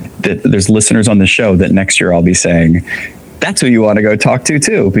that there's listeners on the show that next year I'll be saying, that's who you want to go talk to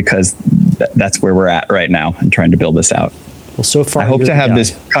too, because that's where we're at right now and trying to build this out. Well, so far I hope to have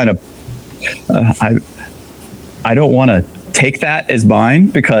this kind of, I don't want to take that as mine,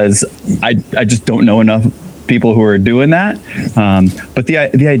 because I just don't know enough people who are doing that. But the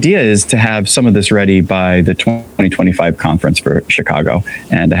idea is to have some of this ready by the 2025 conference for Chicago,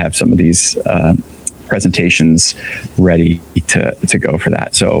 and to have some of these presentations ready to go for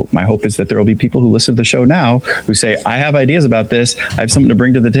that. So my hope is that there will be people who listen to the show now who say, I have ideas about this. I have something to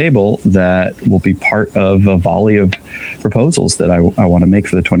bring to the table that will be part of a volley of proposals that I want to make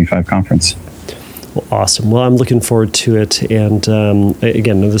for the 25 conference. Well, awesome. Well, I'm looking forward to it. And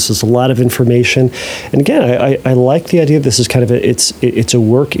again, this is a lot of information. And again, I like the idea. This is kind of it's a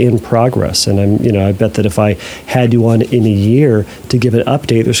work in progress. And I bet that if I had you on in a year to give an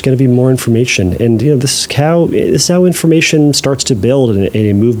update, there's going to be more information. And this is how information starts to build, and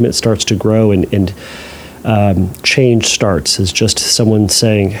a movement starts to grow, and change starts. Is just someone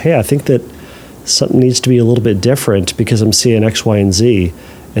saying, "Hey, I think that something needs to be a little bit different because I'm seeing X, Y, and Z,"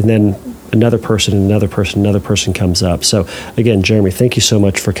 and then another person comes up. So again, Jeremy, thank you so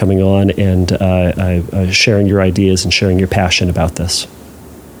much for coming on and sharing your ideas and sharing your passion about this.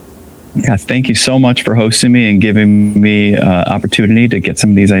 Yeah, thank you so much for hosting me and giving me opportunity to get some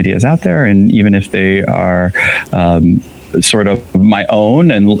of these ideas out there. And even if they are sort of my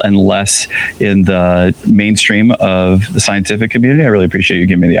own and less in the mainstream of the scientific community, I really appreciate you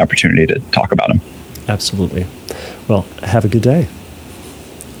giving me the opportunity to talk about them. Absolutely. Well, have a good day.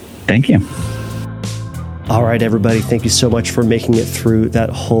 Thank you. All right, everybody, thank you so much for making it through that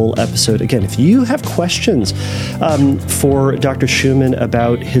whole episode. Again, if you have questions for Dr. Shuman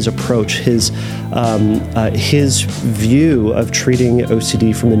about his approach, his view of treating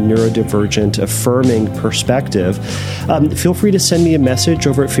OCD from a neurodivergent, affirming perspective, feel free to send me a message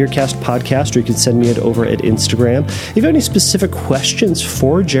over at Fearcast Podcast, or you can send me it over at Instagram. If you have any specific questions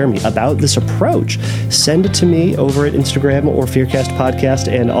for Jeremy about this approach, send it to me over at Instagram or Fearcast Podcast,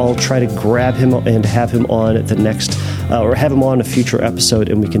 and I'll try to grab him and have him on at the next, or have him on a future episode,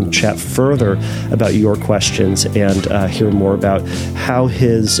 and we can chat further about your questions and hear more about how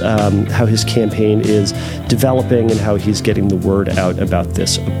his campaign is developing and how he's getting the word out about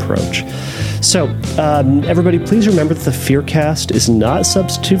this approach. So, everybody, please remember that the Fearcast is not a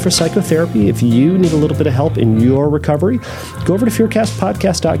substitute for psychotherapy. If you need a little bit of help in your recovery, go over to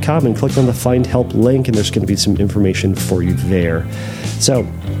fearcastpodcast.com and click on the Find Help link, and there's going to be some information for you there. So,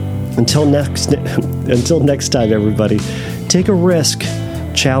 until next time, everybody, take a risk,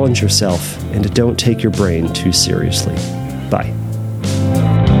 challenge yourself, and don't take your brain too seriously. Bye.